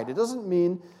aside. It doesn't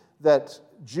mean that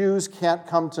Jews can't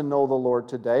come to know the Lord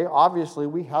today. Obviously,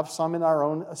 we have some in our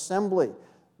own assembly,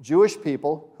 Jewish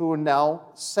people who are now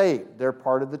saved. They're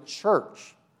part of the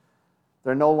church.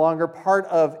 They're no longer part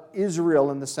of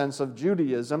Israel in the sense of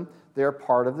Judaism. They're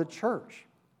part of the church.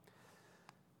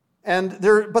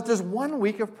 But there's 1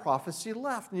 week of prophecy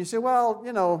left. And you say,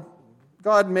 well,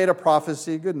 God made a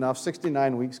prophecy, good enough.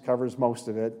 69 weeks covers most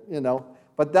of it,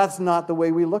 But that's not the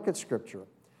way we look at Scripture.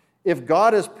 If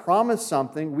God has promised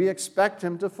something, we expect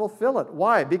Him to fulfill it.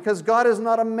 Why? Because God is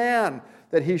not a man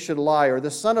that He should lie, or the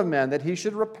Son of Man that He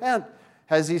should repent.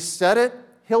 Has He said it?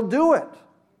 He'll do it.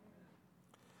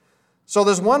 So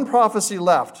there's one prophecy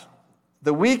left.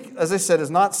 The week, as I said,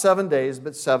 is not 7 days,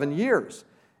 but 7 years.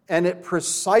 And it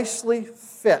precisely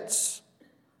fits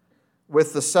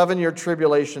with the 7-year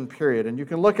tribulation period. And you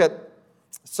can look at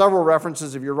several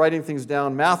references if you're writing things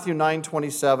down. Matthew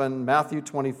 9:27,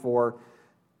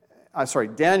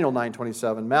 Daniel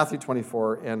 9:27, Matthew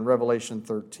 24, and Revelation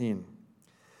 13.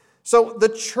 So the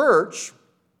church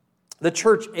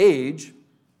age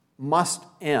must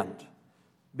end,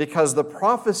 because the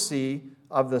prophecy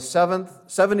of the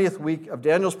 70th week of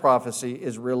Daniel's prophecy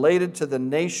is related to the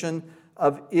nation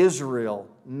of Israel,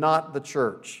 not the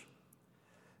church.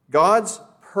 God's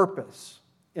purpose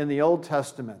in the Old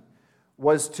Testament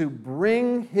was to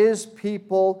bring His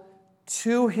people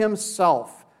to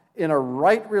Himself in a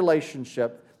right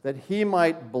relationship, that He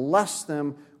might bless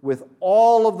them with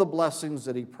all of the blessings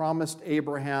that He promised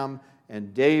Abraham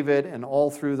and David and all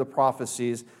through the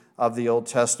prophecies of the Old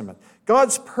Testament.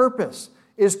 God's purpose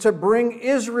is to bring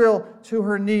Israel to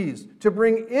her knees, to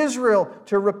bring Israel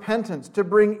to repentance, to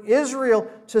bring Israel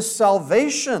to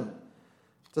salvation,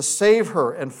 to save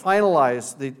her and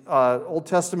finalize the Old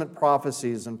Testament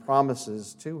prophecies and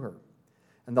promises to her.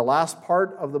 And the last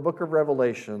part of the book of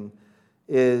Revelation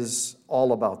is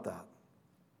all about that.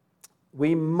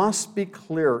 We must be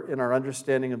clear in our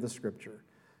understanding of the Scripture.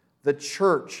 The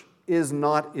church is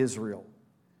not Israel.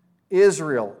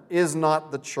 Israel is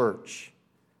not the church.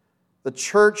 The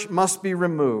church must be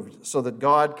removed so that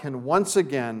God can once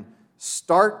again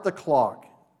start the clock,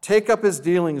 take up His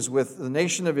dealings with the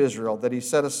nation of Israel that He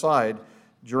set aside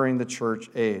during the church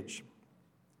age.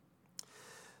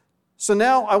 So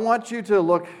now I want you to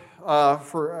look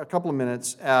for a couple of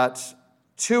minutes at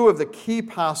two of the key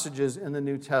passages in the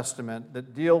New Testament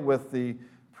that deal with the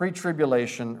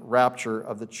pre-tribulation rapture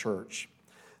of the church.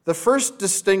 The first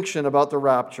distinction about the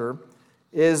rapture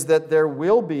is that there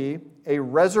will be a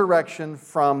resurrection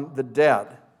from the dead.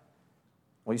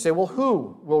 Well, you say, well,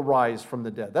 who will rise from the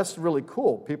dead? That's really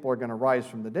cool. People are going to rise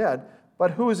from the dead,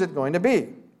 but who is it going to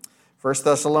be? 1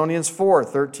 Thessalonians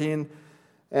 4:13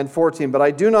 and 14. But I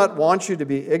do not want you to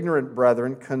be ignorant,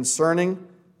 brethren, concerning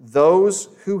those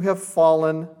who have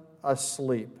fallen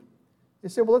asleep. You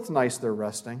say, well, it's nice they're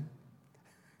resting.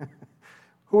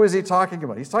 Who is he talking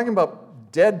about? He's talking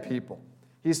about dead people.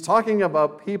 He's talking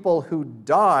about people who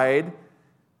died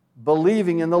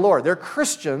believing in the Lord. They're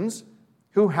Christians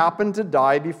who happened to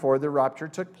die before the rapture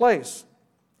took place.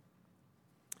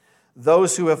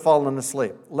 Those who have fallen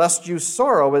asleep, lest you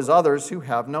sorrow as others who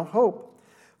have no hope.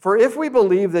 For if we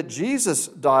believe that Jesus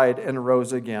died and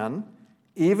rose again,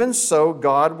 even so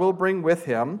God will bring with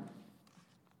Him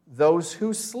those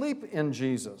who sleep in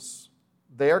Jesus.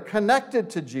 They are connected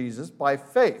to Jesus by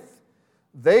faith.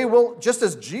 They will, just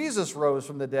as Jesus rose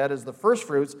from the dead as the first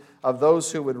fruits of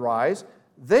those who would rise,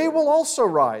 they will also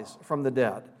rise from the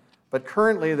dead. But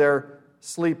currently they're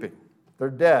sleeping. They're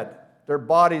dead. Their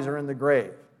bodies are in the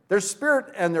grave. Their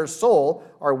spirit and their soul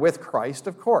are with Christ,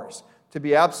 of course. To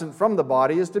be absent from the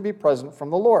body is to be present from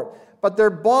the Lord. But their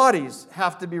bodies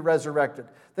have to be resurrected.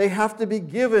 They have to be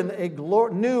given a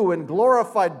new and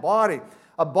glorified body,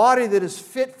 a body that is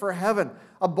fit for heaven,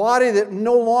 a body that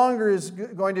no longer is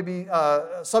going to be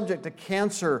subject to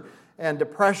cancer and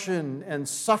depression and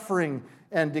suffering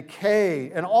and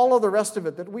decay and all of the rest of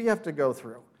it that we have to go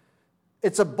through.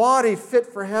 It's a body fit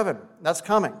for heaven. That's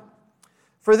coming.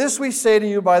 For this we say to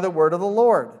you by the word of the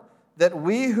Lord, that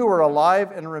we who are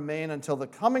alive and remain until the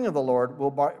coming of the Lord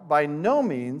will by no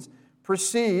means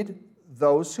precede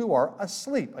those who are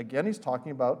asleep. Again, he's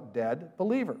talking about dead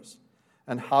believers.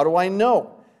 And how do I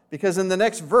know? Because in the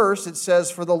next verse it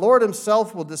says, for the Lord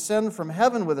Himself will descend from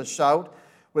heaven with a shout,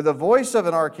 with the voice of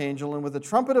an archangel, and with the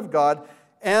trumpet of God,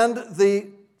 and the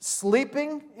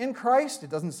sleeping in Christ, it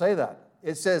doesn't say that.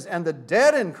 It says, and the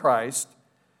dead in Christ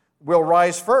will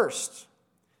rise first.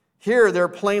 Here they're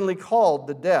plainly called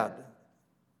the dead.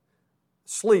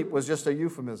 Sleep was just a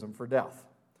euphemism for death.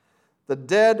 The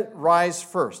dead rise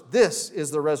first. This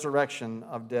is the resurrection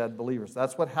of dead believers.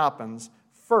 That's what happens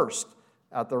first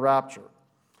at the rapture.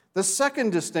 The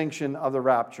second distinction of the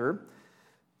rapture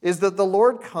is that the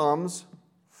Lord comes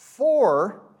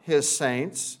for his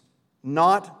saints,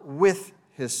 not with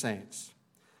his saints.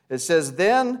 It says,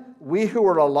 "Then we who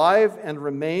are alive and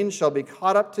remain shall be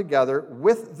caught up together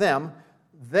with them,"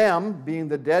 them being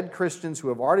the dead Christians who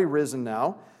have already risen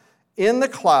now, "in the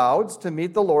clouds to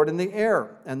meet the Lord in the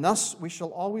air, and thus we shall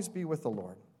always be with the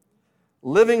Lord."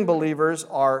 Living believers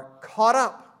are caught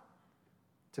up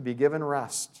to be given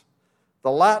rest.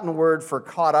 The Latin word for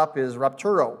caught up is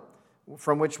rapturo,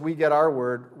 from which we get our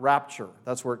word rapture.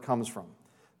 That's where it comes from.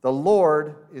 The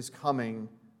Lord is coming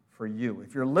for you.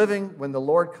 If you're living when the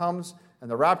Lord comes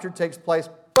and the rapture takes place,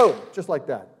 boom, just like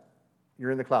that,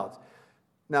 you're in the clouds.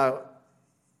 Now,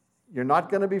 you're not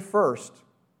going to be first,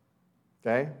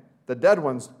 okay? The dead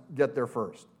ones get there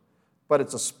first. But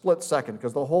it's a split second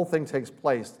because the whole thing takes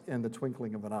place in the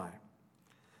twinkling of an eye.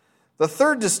 The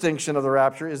third distinction of the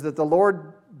rapture is that the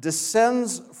Lord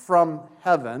descends from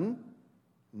heaven,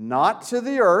 not to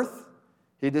the earth.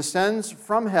 He descends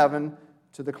from heaven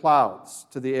to the clouds,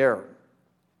 to the air.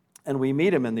 And we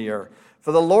meet him in the air.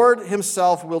 "For the Lord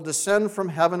himself will descend from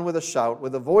heaven with a shout,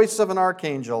 with the voice of an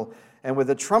archangel, and with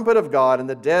the trumpet of God, and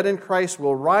the dead in Christ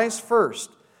will rise first.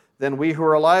 Then we who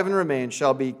are alive and remain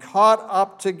shall be caught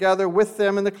up together with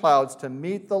them in the clouds to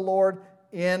meet the Lord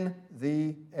in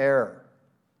the air.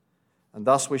 And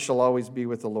thus we shall always be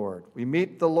with the Lord." We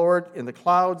meet the Lord in the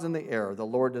clouds in the air. The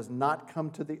Lord does not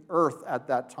come to the earth at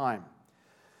that time.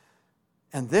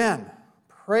 And then,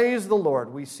 praise the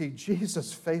Lord, we see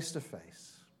Jesus face to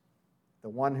face, the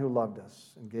one who loved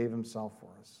us and gave himself for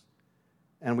us.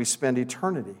 And we spend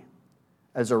eternity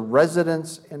as a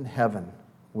residence in heaven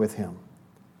with him.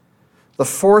 The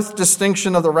fourth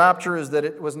distinction of the rapture is that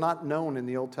it was not known in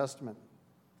the Old Testament.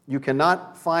 You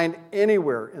cannot find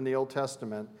anywhere in the Old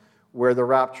Testament where the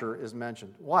rapture is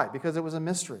mentioned. Why? Because it was a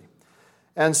mystery.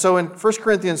 And so in 1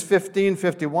 Corinthians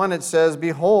 15:51 it says,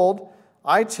 "Behold,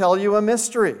 I tell you a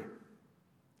mystery."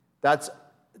 That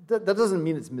doesn't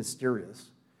mean it's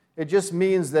mysterious. It just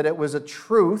means that it was a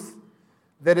truth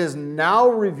that is now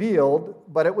revealed,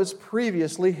 but it was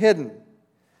previously hidden.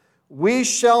 "We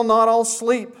shall not all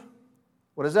sleep."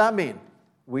 What does that mean?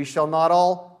 We shall not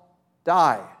all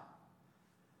die,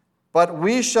 but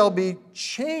we shall be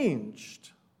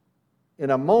changed in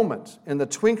a moment, in the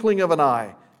twinkling of an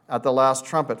eye, at the last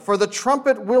trumpet. "For the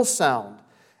trumpet will sound,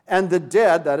 and the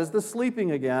dead," that is the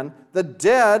sleeping again, "the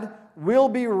dead will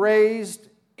be raised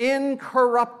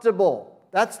incorruptible."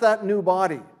 That's that new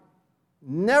body.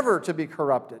 Never to be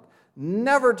corrupted,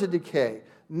 never to decay,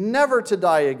 never to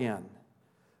die again.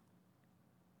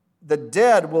 The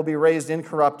dead will be raised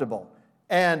incorruptible,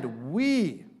 and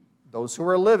we, those who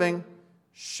are living,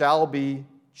 shall be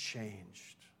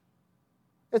changed.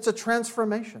 It's a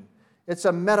transformation. It's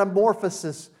a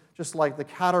metamorphosis, just like the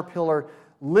caterpillar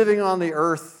living on the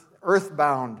earth,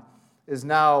 earthbound, is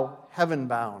now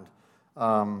heaven-bound.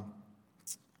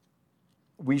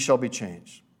 We shall be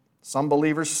changed. Some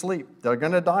believers sleep. They're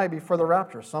going to die before the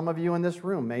rapture. Some of you in this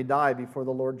room may die before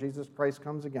the Lord Jesus Christ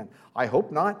comes again. I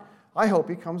hope not. I hope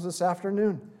he comes this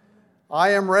afternoon. I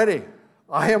am ready.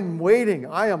 I am waiting.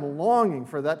 I am longing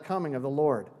for that coming of the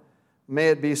Lord. May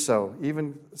it be so.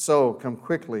 Even so, come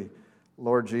quickly,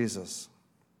 Lord Jesus.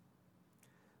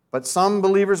 But some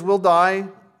believers will die,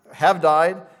 have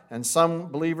died, and some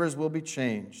believers will be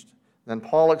changed. Then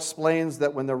Paul explains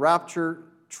that when the rapture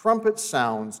trumpet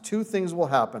sounds, two things will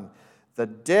happen. The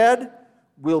dead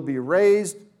will be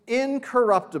raised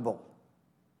incorruptible,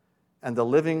 and the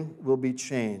living will be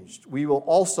changed. We will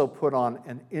also put on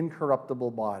an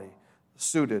incorruptible body,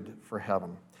 suited for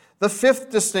heaven. The fifth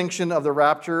distinction of the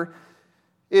rapture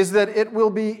is that it will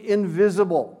be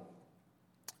invisible,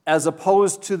 as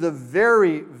opposed to the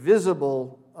very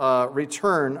visible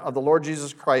return of the Lord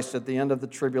Jesus Christ at the end of the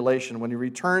tribulation, when he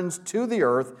returns to the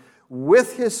earth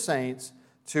with his saints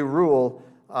to rule,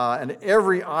 and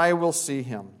every eye will see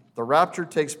him. The rapture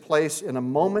takes place in a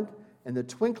moment, in the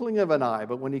twinkling of an eye,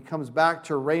 but when he comes back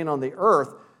to reign on the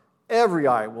earth, every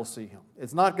eye will see him.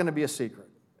 It's not going to be a secret.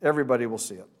 Everybody will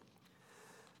see it.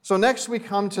 So next we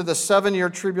come to the 7-year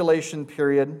tribulation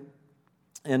period.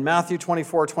 In Matthew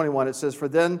 24:21, it says, "For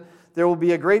then there will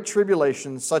be a great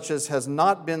tribulation, such as has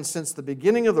not been since the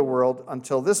beginning of the world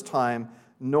until this time,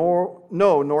 nor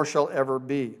shall ever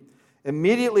be."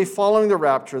 Immediately following the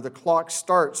rapture, the clock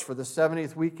starts for the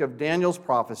 70th week of Daniel's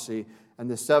prophecy, and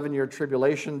the 7-year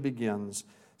tribulation begins.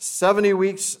 70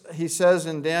 weeks, he says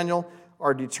in Daniel,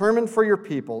 are determined for your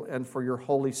people and for your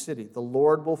holy city. The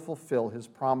Lord will fulfill his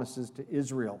promises to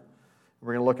Israel.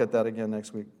 We're going to look at that again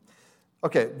next week.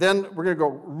 Okay, then we're going to go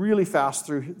really fast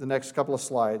through the next couple of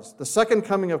slides. The second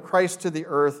coming of Christ to the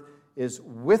earth is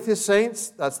with his saints.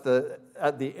 That's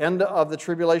at the end of the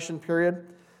tribulation period.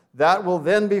 That will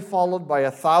then be followed by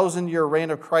a 1,000-year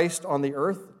reign of Christ on the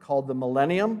earth called the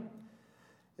millennium.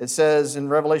 It says in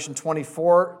Revelation 20,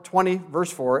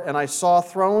 verse 4, "And I saw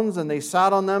thrones, and they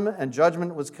sat on them, and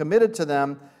judgment was committed to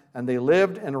them, and they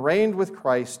lived and reigned with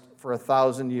Christ for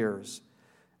 1,000 years.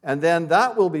 And then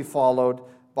that will be followed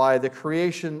by the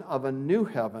creation of a new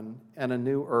heaven and a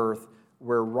new earth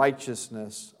where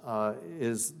righteousness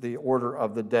is the order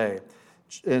of the day.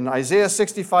 In Isaiah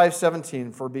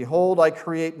 65:17, "For behold, I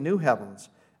create new heavens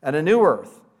and a new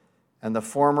earth, and the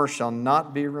former shall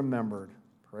not be remembered,"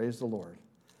 praise the Lord,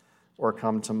 "or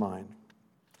come to mind."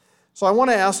 So I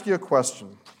want to ask you a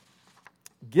question.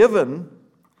 Given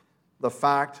the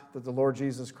fact that the Lord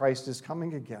Jesus Christ is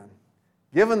coming again,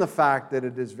 given the fact that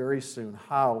it is very soon,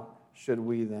 how should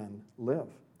we then live?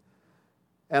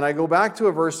 And I go back to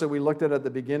a verse that we looked at the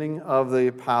beginning of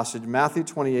the passage, Matthew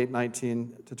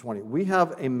 28:19-20. We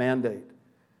have a mandate.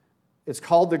 It's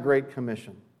called the Great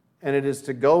Commission, and it is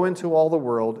to go into all the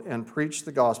world and preach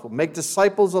the gospel, make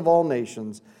disciples of all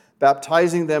nations,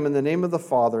 baptizing them in the name of the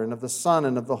Father and of the Son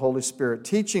and of the Holy Spirit,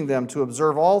 teaching them to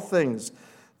observe all things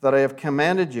that I have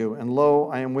commanded you, and lo,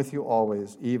 I am with you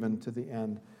always, even to the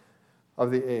end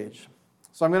of the age.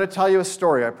 So I'm going to tell you a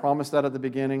story. I promised that at the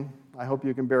beginning. I hope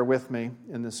you can bear with me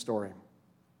in this story.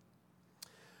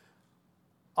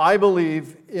 I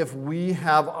believe if we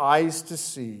have eyes to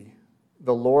see,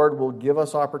 the Lord will give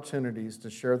us opportunities to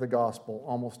share the gospel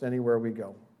almost anywhere we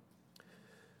go.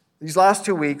 These last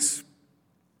 2 weeks,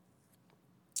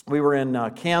 we were in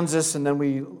Kansas, and then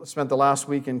we spent the last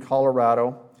week in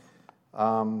Colorado.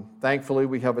 Thankfully,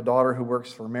 we have a daughter who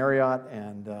works for Marriott,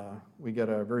 and we get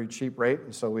a very cheap rate,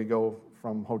 and so we go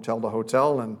from hotel to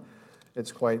hotel, and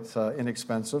it's quite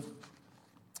inexpensive.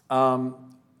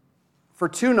 For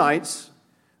 2 nights,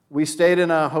 we stayed in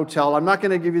a hotel. I'm not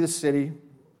going to give you the city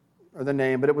or the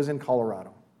name, but it was in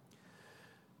Colorado.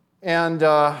 And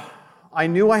I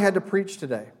knew I had to preach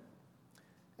today.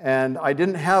 And I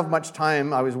didn't have much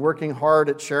time. I was working hard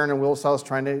at Sharon and Will's house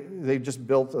they just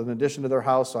built an addition to their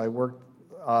house, so I worked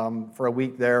for a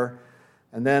week there.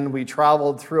 And then we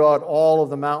traveled throughout all of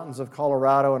the mountains of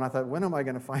Colorado, and I thought, when am I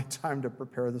going to find time to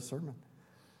prepare the sermon?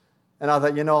 And I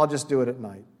thought, I'll just do it at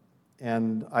night.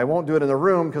 And I won't do it in the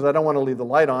room because I don't want to leave the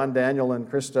light on. Daniel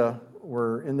and Krista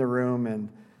were in the room, and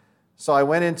so I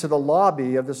went into the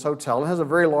lobby of this hotel. It has a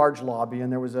very large lobby,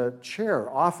 and there was a chair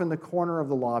off in the corner of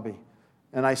the lobby.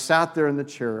 And I sat there in the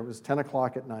chair. It was 10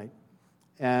 o'clock at night,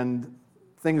 and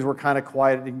things were kind of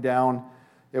quieting down.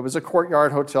 It was a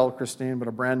Courtyard hotel, Christine, but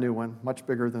a brand new one, much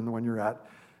bigger than the one you're at.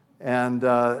 And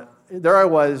there I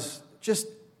was, just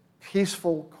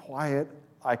peaceful, quiet.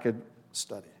 I could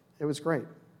study. It was great.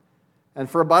 And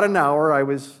for about an hour, I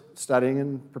was studying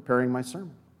and preparing my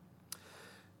sermon.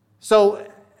 So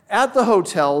at the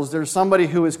hotels, there's somebody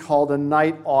who is called a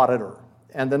night auditor.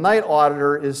 And the night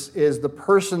auditor is the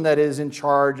person that is in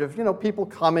charge of, people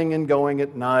coming and going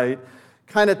at night,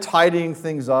 kind of tidying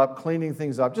things up, cleaning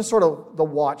things up, just sort of the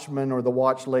watchman or the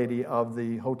watch lady of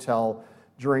the hotel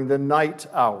during the night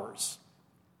hours.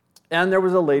 And there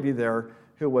was a lady there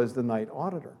who was the night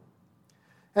auditor.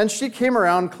 And she came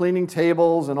around cleaning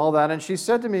tables and all that, and she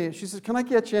said to me, she says, "Can I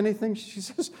get you anything?" She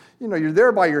says, "You're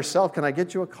there by yourself. Can I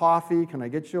get you a coffee? Can I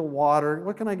get you a water?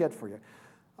 What can I get for you?"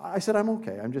 I said, "I'm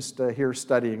okay. I'm just here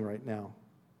studying right now."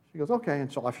 She goes, "Okay,"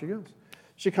 and so off she goes.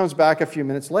 She comes back a few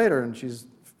minutes later, and she's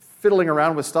fiddling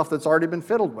around with stuff that's already been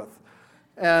fiddled with.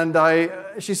 And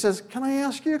she says, "Can I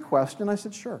ask you a question?" I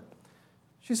said, "Sure."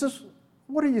 She says,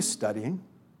 "What are you studying?"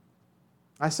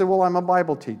 I said, "Well, I'm a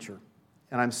Bible teacher,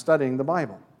 and I'm studying the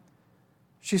Bible."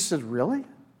 She said, "Really?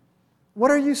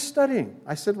 What are you studying?"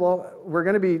 I said, "Well,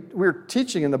 we're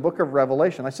teaching in the book of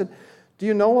Revelation." I said, "Do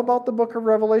you know about the book of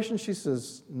Revelation?" She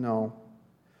says, "No."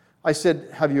 I said,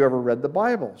 "Have you ever read the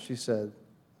Bible?" She said,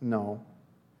 "No."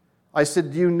 I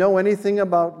said, "Do you know anything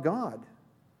about God?"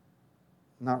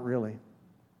 "Not really."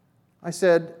 I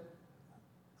said,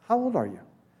 "How old are you?"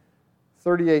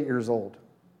 38 years old,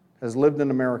 has lived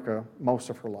in America most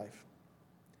of her life.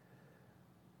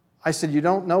 I said, "You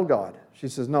don't know God?" She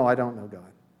says, "No, I don't know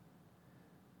God."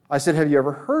 I said, "Have you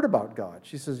ever heard about God?"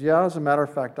 She says, "Yeah, as a matter of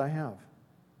fact, I have."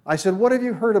 I said, "What have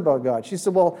you heard about God?" She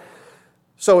said, "Well,"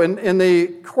 so in the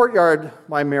Courtyard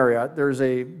by Marriott, there's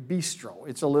a bistro.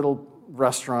 It's a little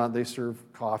restaurant. They serve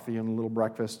coffee and a little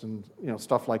breakfast and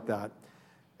stuff like that.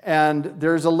 And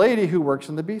there's a lady who works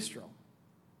in the bistro,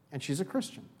 and she's a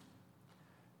Christian.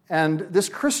 And this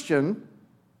Christian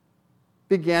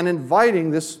began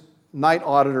inviting this night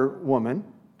auditor woman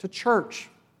to church.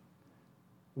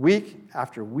 Week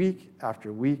after week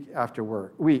after week after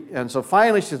week. And so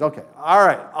finally she says, okay, all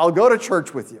right, I'll go to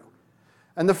church with you.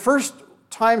 And the first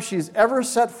time she's ever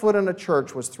set foot in a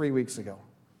church was 3 weeks ago.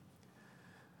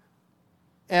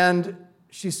 And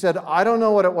she said, I don't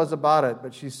know what it was about it,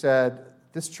 but she said,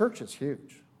 this church is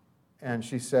huge. And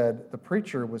she said, the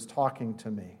preacher was talking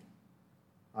to me.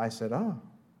 I said, oh,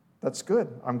 that's good.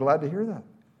 I'm glad to hear that.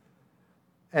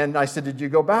 And I said, did you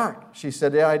go back? She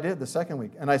said, yeah, I did the second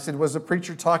week. And I said, was the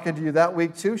preacher talking to you that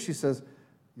week too? She says,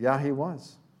 yeah, he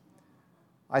was.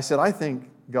 I said, I think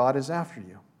God is after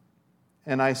you.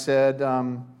 And I said,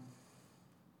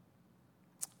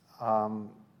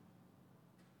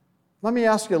 let me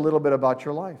ask you a little bit about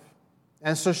your life.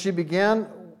 And so she began,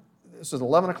 this was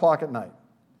 11 o'clock at night.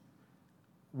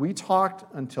 We talked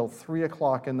until 3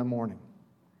 o'clock in the morning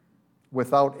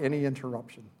without any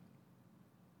interruption.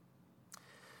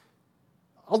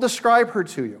 I'll describe her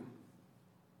to you.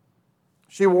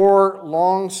 She wore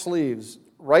long sleeves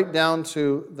right down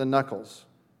to the knuckles.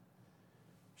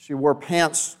 She wore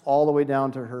pants all the way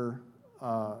down to her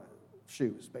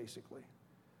shoes, basically.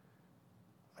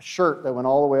 A shirt that went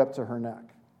all the way up to her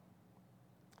neck.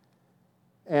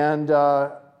 And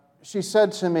she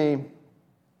said to me,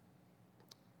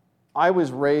 I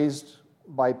was raised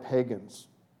by pagans.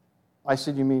 I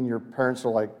said, you mean your parents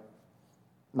are like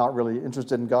not really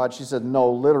interested in God? She said, no,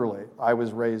 literally, I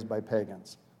was raised by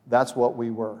pagans. That's what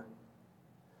we were.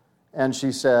 And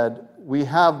she said, we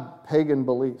have pagan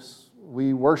beliefs.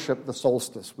 We worship the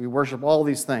solstice. We worship all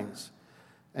these things.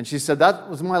 And she said, that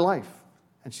was my life.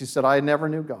 And she said, I never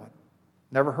knew God,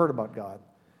 never heard about God.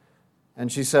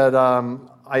 And she said,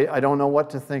 I don't know what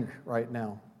to think right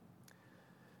now.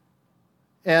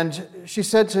 And she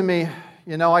said to me,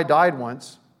 you know, I died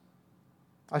once.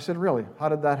 I said, really? How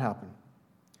did that happen?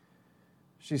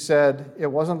 She said, it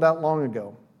wasn't that long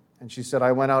ago. And she said,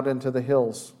 I went out into the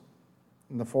hills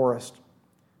in the forest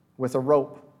with a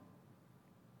rope.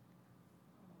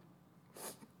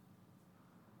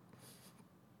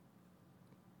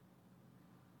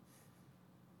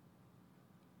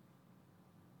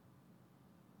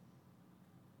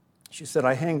 She said,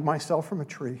 I hanged myself from a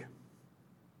tree.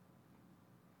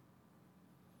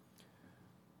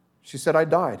 She said, I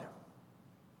died.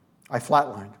 I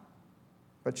flatlined.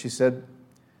 But she said,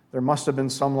 there must have been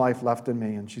some life left in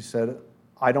me. And she said,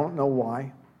 I don't know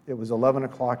why. It was 11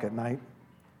 o'clock at night.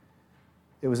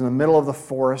 It was in the middle of the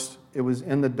forest. It was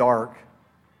in the dark.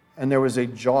 And there was a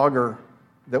jogger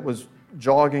that was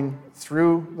jogging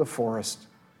through the forest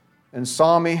and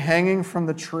saw me hanging from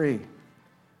the tree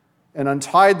and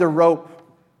untied the rope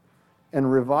and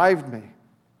revived me.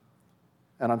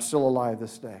 And I'm still alive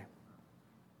this day.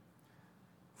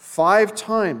 5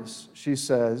 times, she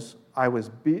says, I was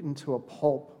beaten to a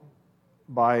pulp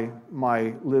by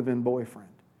my live-in boyfriend,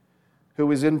 who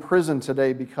is in prison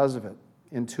today because of it.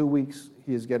 In 2 weeks,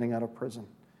 he is getting out of prison.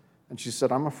 And she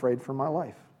said, I'm afraid for my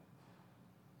life.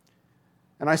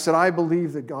 And I said, I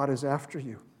believe that God is after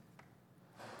you.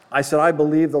 I said, I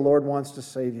believe the Lord wants to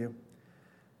save you.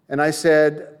 And I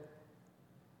said,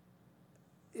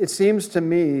 it seems to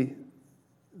me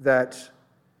that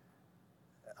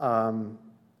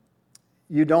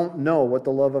you don't know what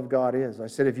the love of God is. I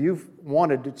said, if you've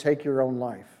wanted to take your own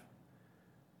life,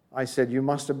 I said, you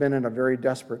must have been in a very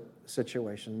desperate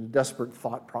situation, a desperate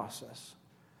thought process.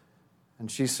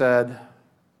 And she said,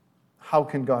 how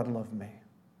can God love me?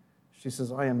 She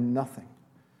says, I am nothing.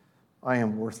 I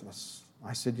am worthless.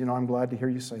 I said, you know, I'm glad to hear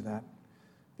you say that,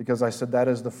 because I said that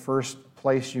is the first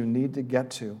place you need to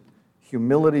get to,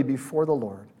 humility before the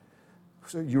Lord.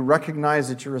 So you recognize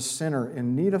that you're a sinner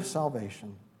in need of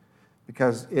salvation,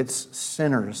 because it's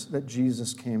sinners that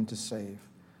Jesus came to save.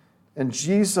 And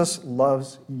Jesus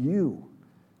loves you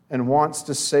and wants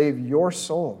to save your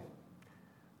soul.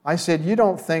 I said, you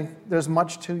don't think there's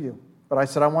much to you. But I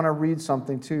said, I want to read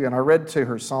something to you. And I read to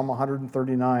her Psalm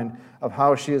 139 of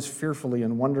how she is fearfully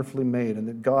and wonderfully made, and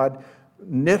that God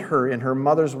knit her in her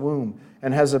mother's womb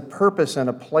and has a purpose and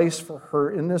a place for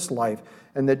her in this life,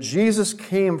 and that Jesus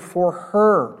came for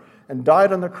her and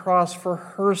died on the cross for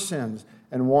her sins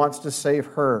and wants to save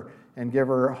her and give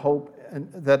her hope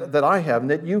that I have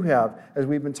and that you have, as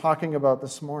we've been talking about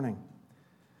this morning.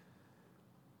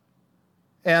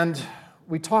 And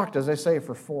we talked, as I say,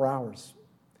 for 4 hours.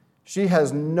 She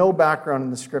has no background in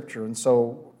the Scripture, and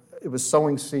so it was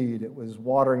sowing seed. It was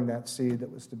watering that seed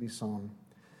that was to be sown.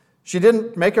 She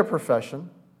didn't make a profession.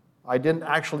 I didn't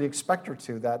actually expect her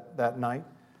to that night,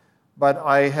 but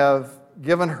I have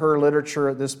given her literature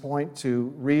at this point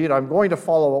to read. I'm going to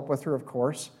follow up with her, of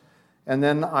course. And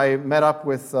then I met up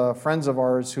with friends of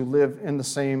ours who live in the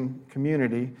same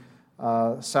community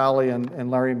Sally and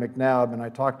Larry McNabb, and I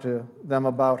talked to them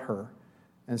about her.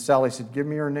 And Sally said, give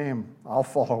me her name. I'll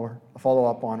follow her. I'll follow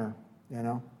up on her, you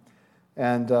know.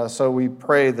 And so we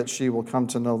pray that she will come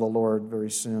to know the Lord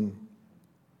very soon.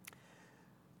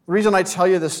 The reason I tell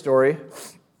you this story,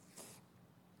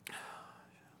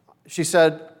 she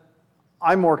said,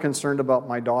 I'm more concerned about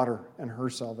my daughter and her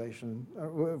salvation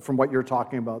from what you're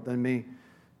talking about than me.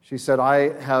 She said,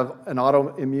 I have an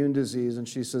autoimmune disease, and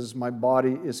she says, my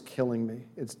body is killing me.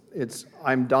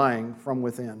 I'm dying from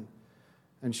within.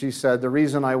 And she said, the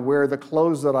reason I wear the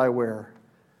clothes that I wear,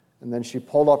 and then she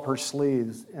pulled up her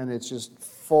sleeves, and it's just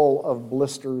full of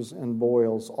blisters and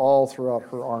boils all throughout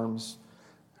her arms,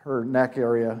 her neck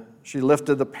area. She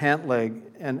lifted the pant leg,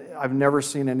 and I've never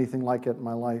seen anything like it in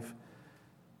my life.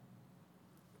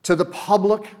 To the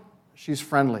public, she's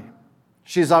friendly.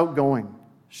 She's outgoing.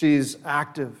 She's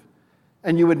active.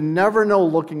 And you would never know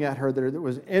looking at her that there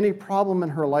was any problem in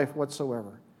her life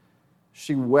whatsoever.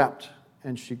 She wept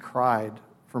and she cried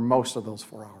for most of those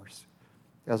 4 hours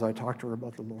as I talked to her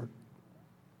about the Lord.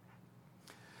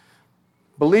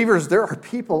 Believers, there are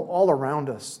people all around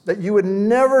us that you would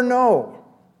never know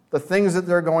the things that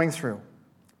they're going through,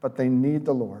 but they need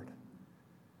the Lord.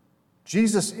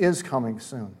 Jesus is coming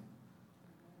soon.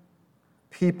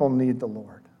 People need the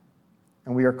Lord.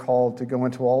 And we are called to go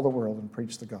into all the world and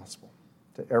preach the gospel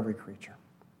to every creature.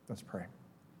 Let's pray.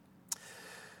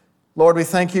 Lord, we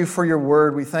thank you for your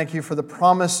word. We thank you for the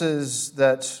promises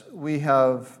that we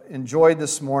have enjoyed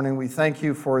this morning. We thank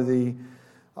you for the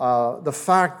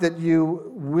fact that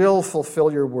you will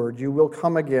fulfill your word. You will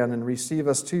come again and receive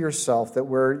us to yourself, that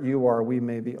where you are, we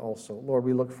may be also. Lord,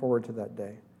 we look forward to that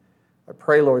day. I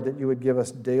pray, Lord, that you would give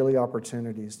us daily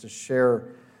opportunities to share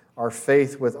our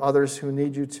faith with others who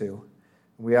need you too.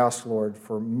 We ask, Lord,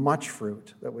 for much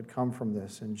fruit that would come from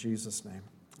this. In Jesus' name,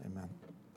 amen.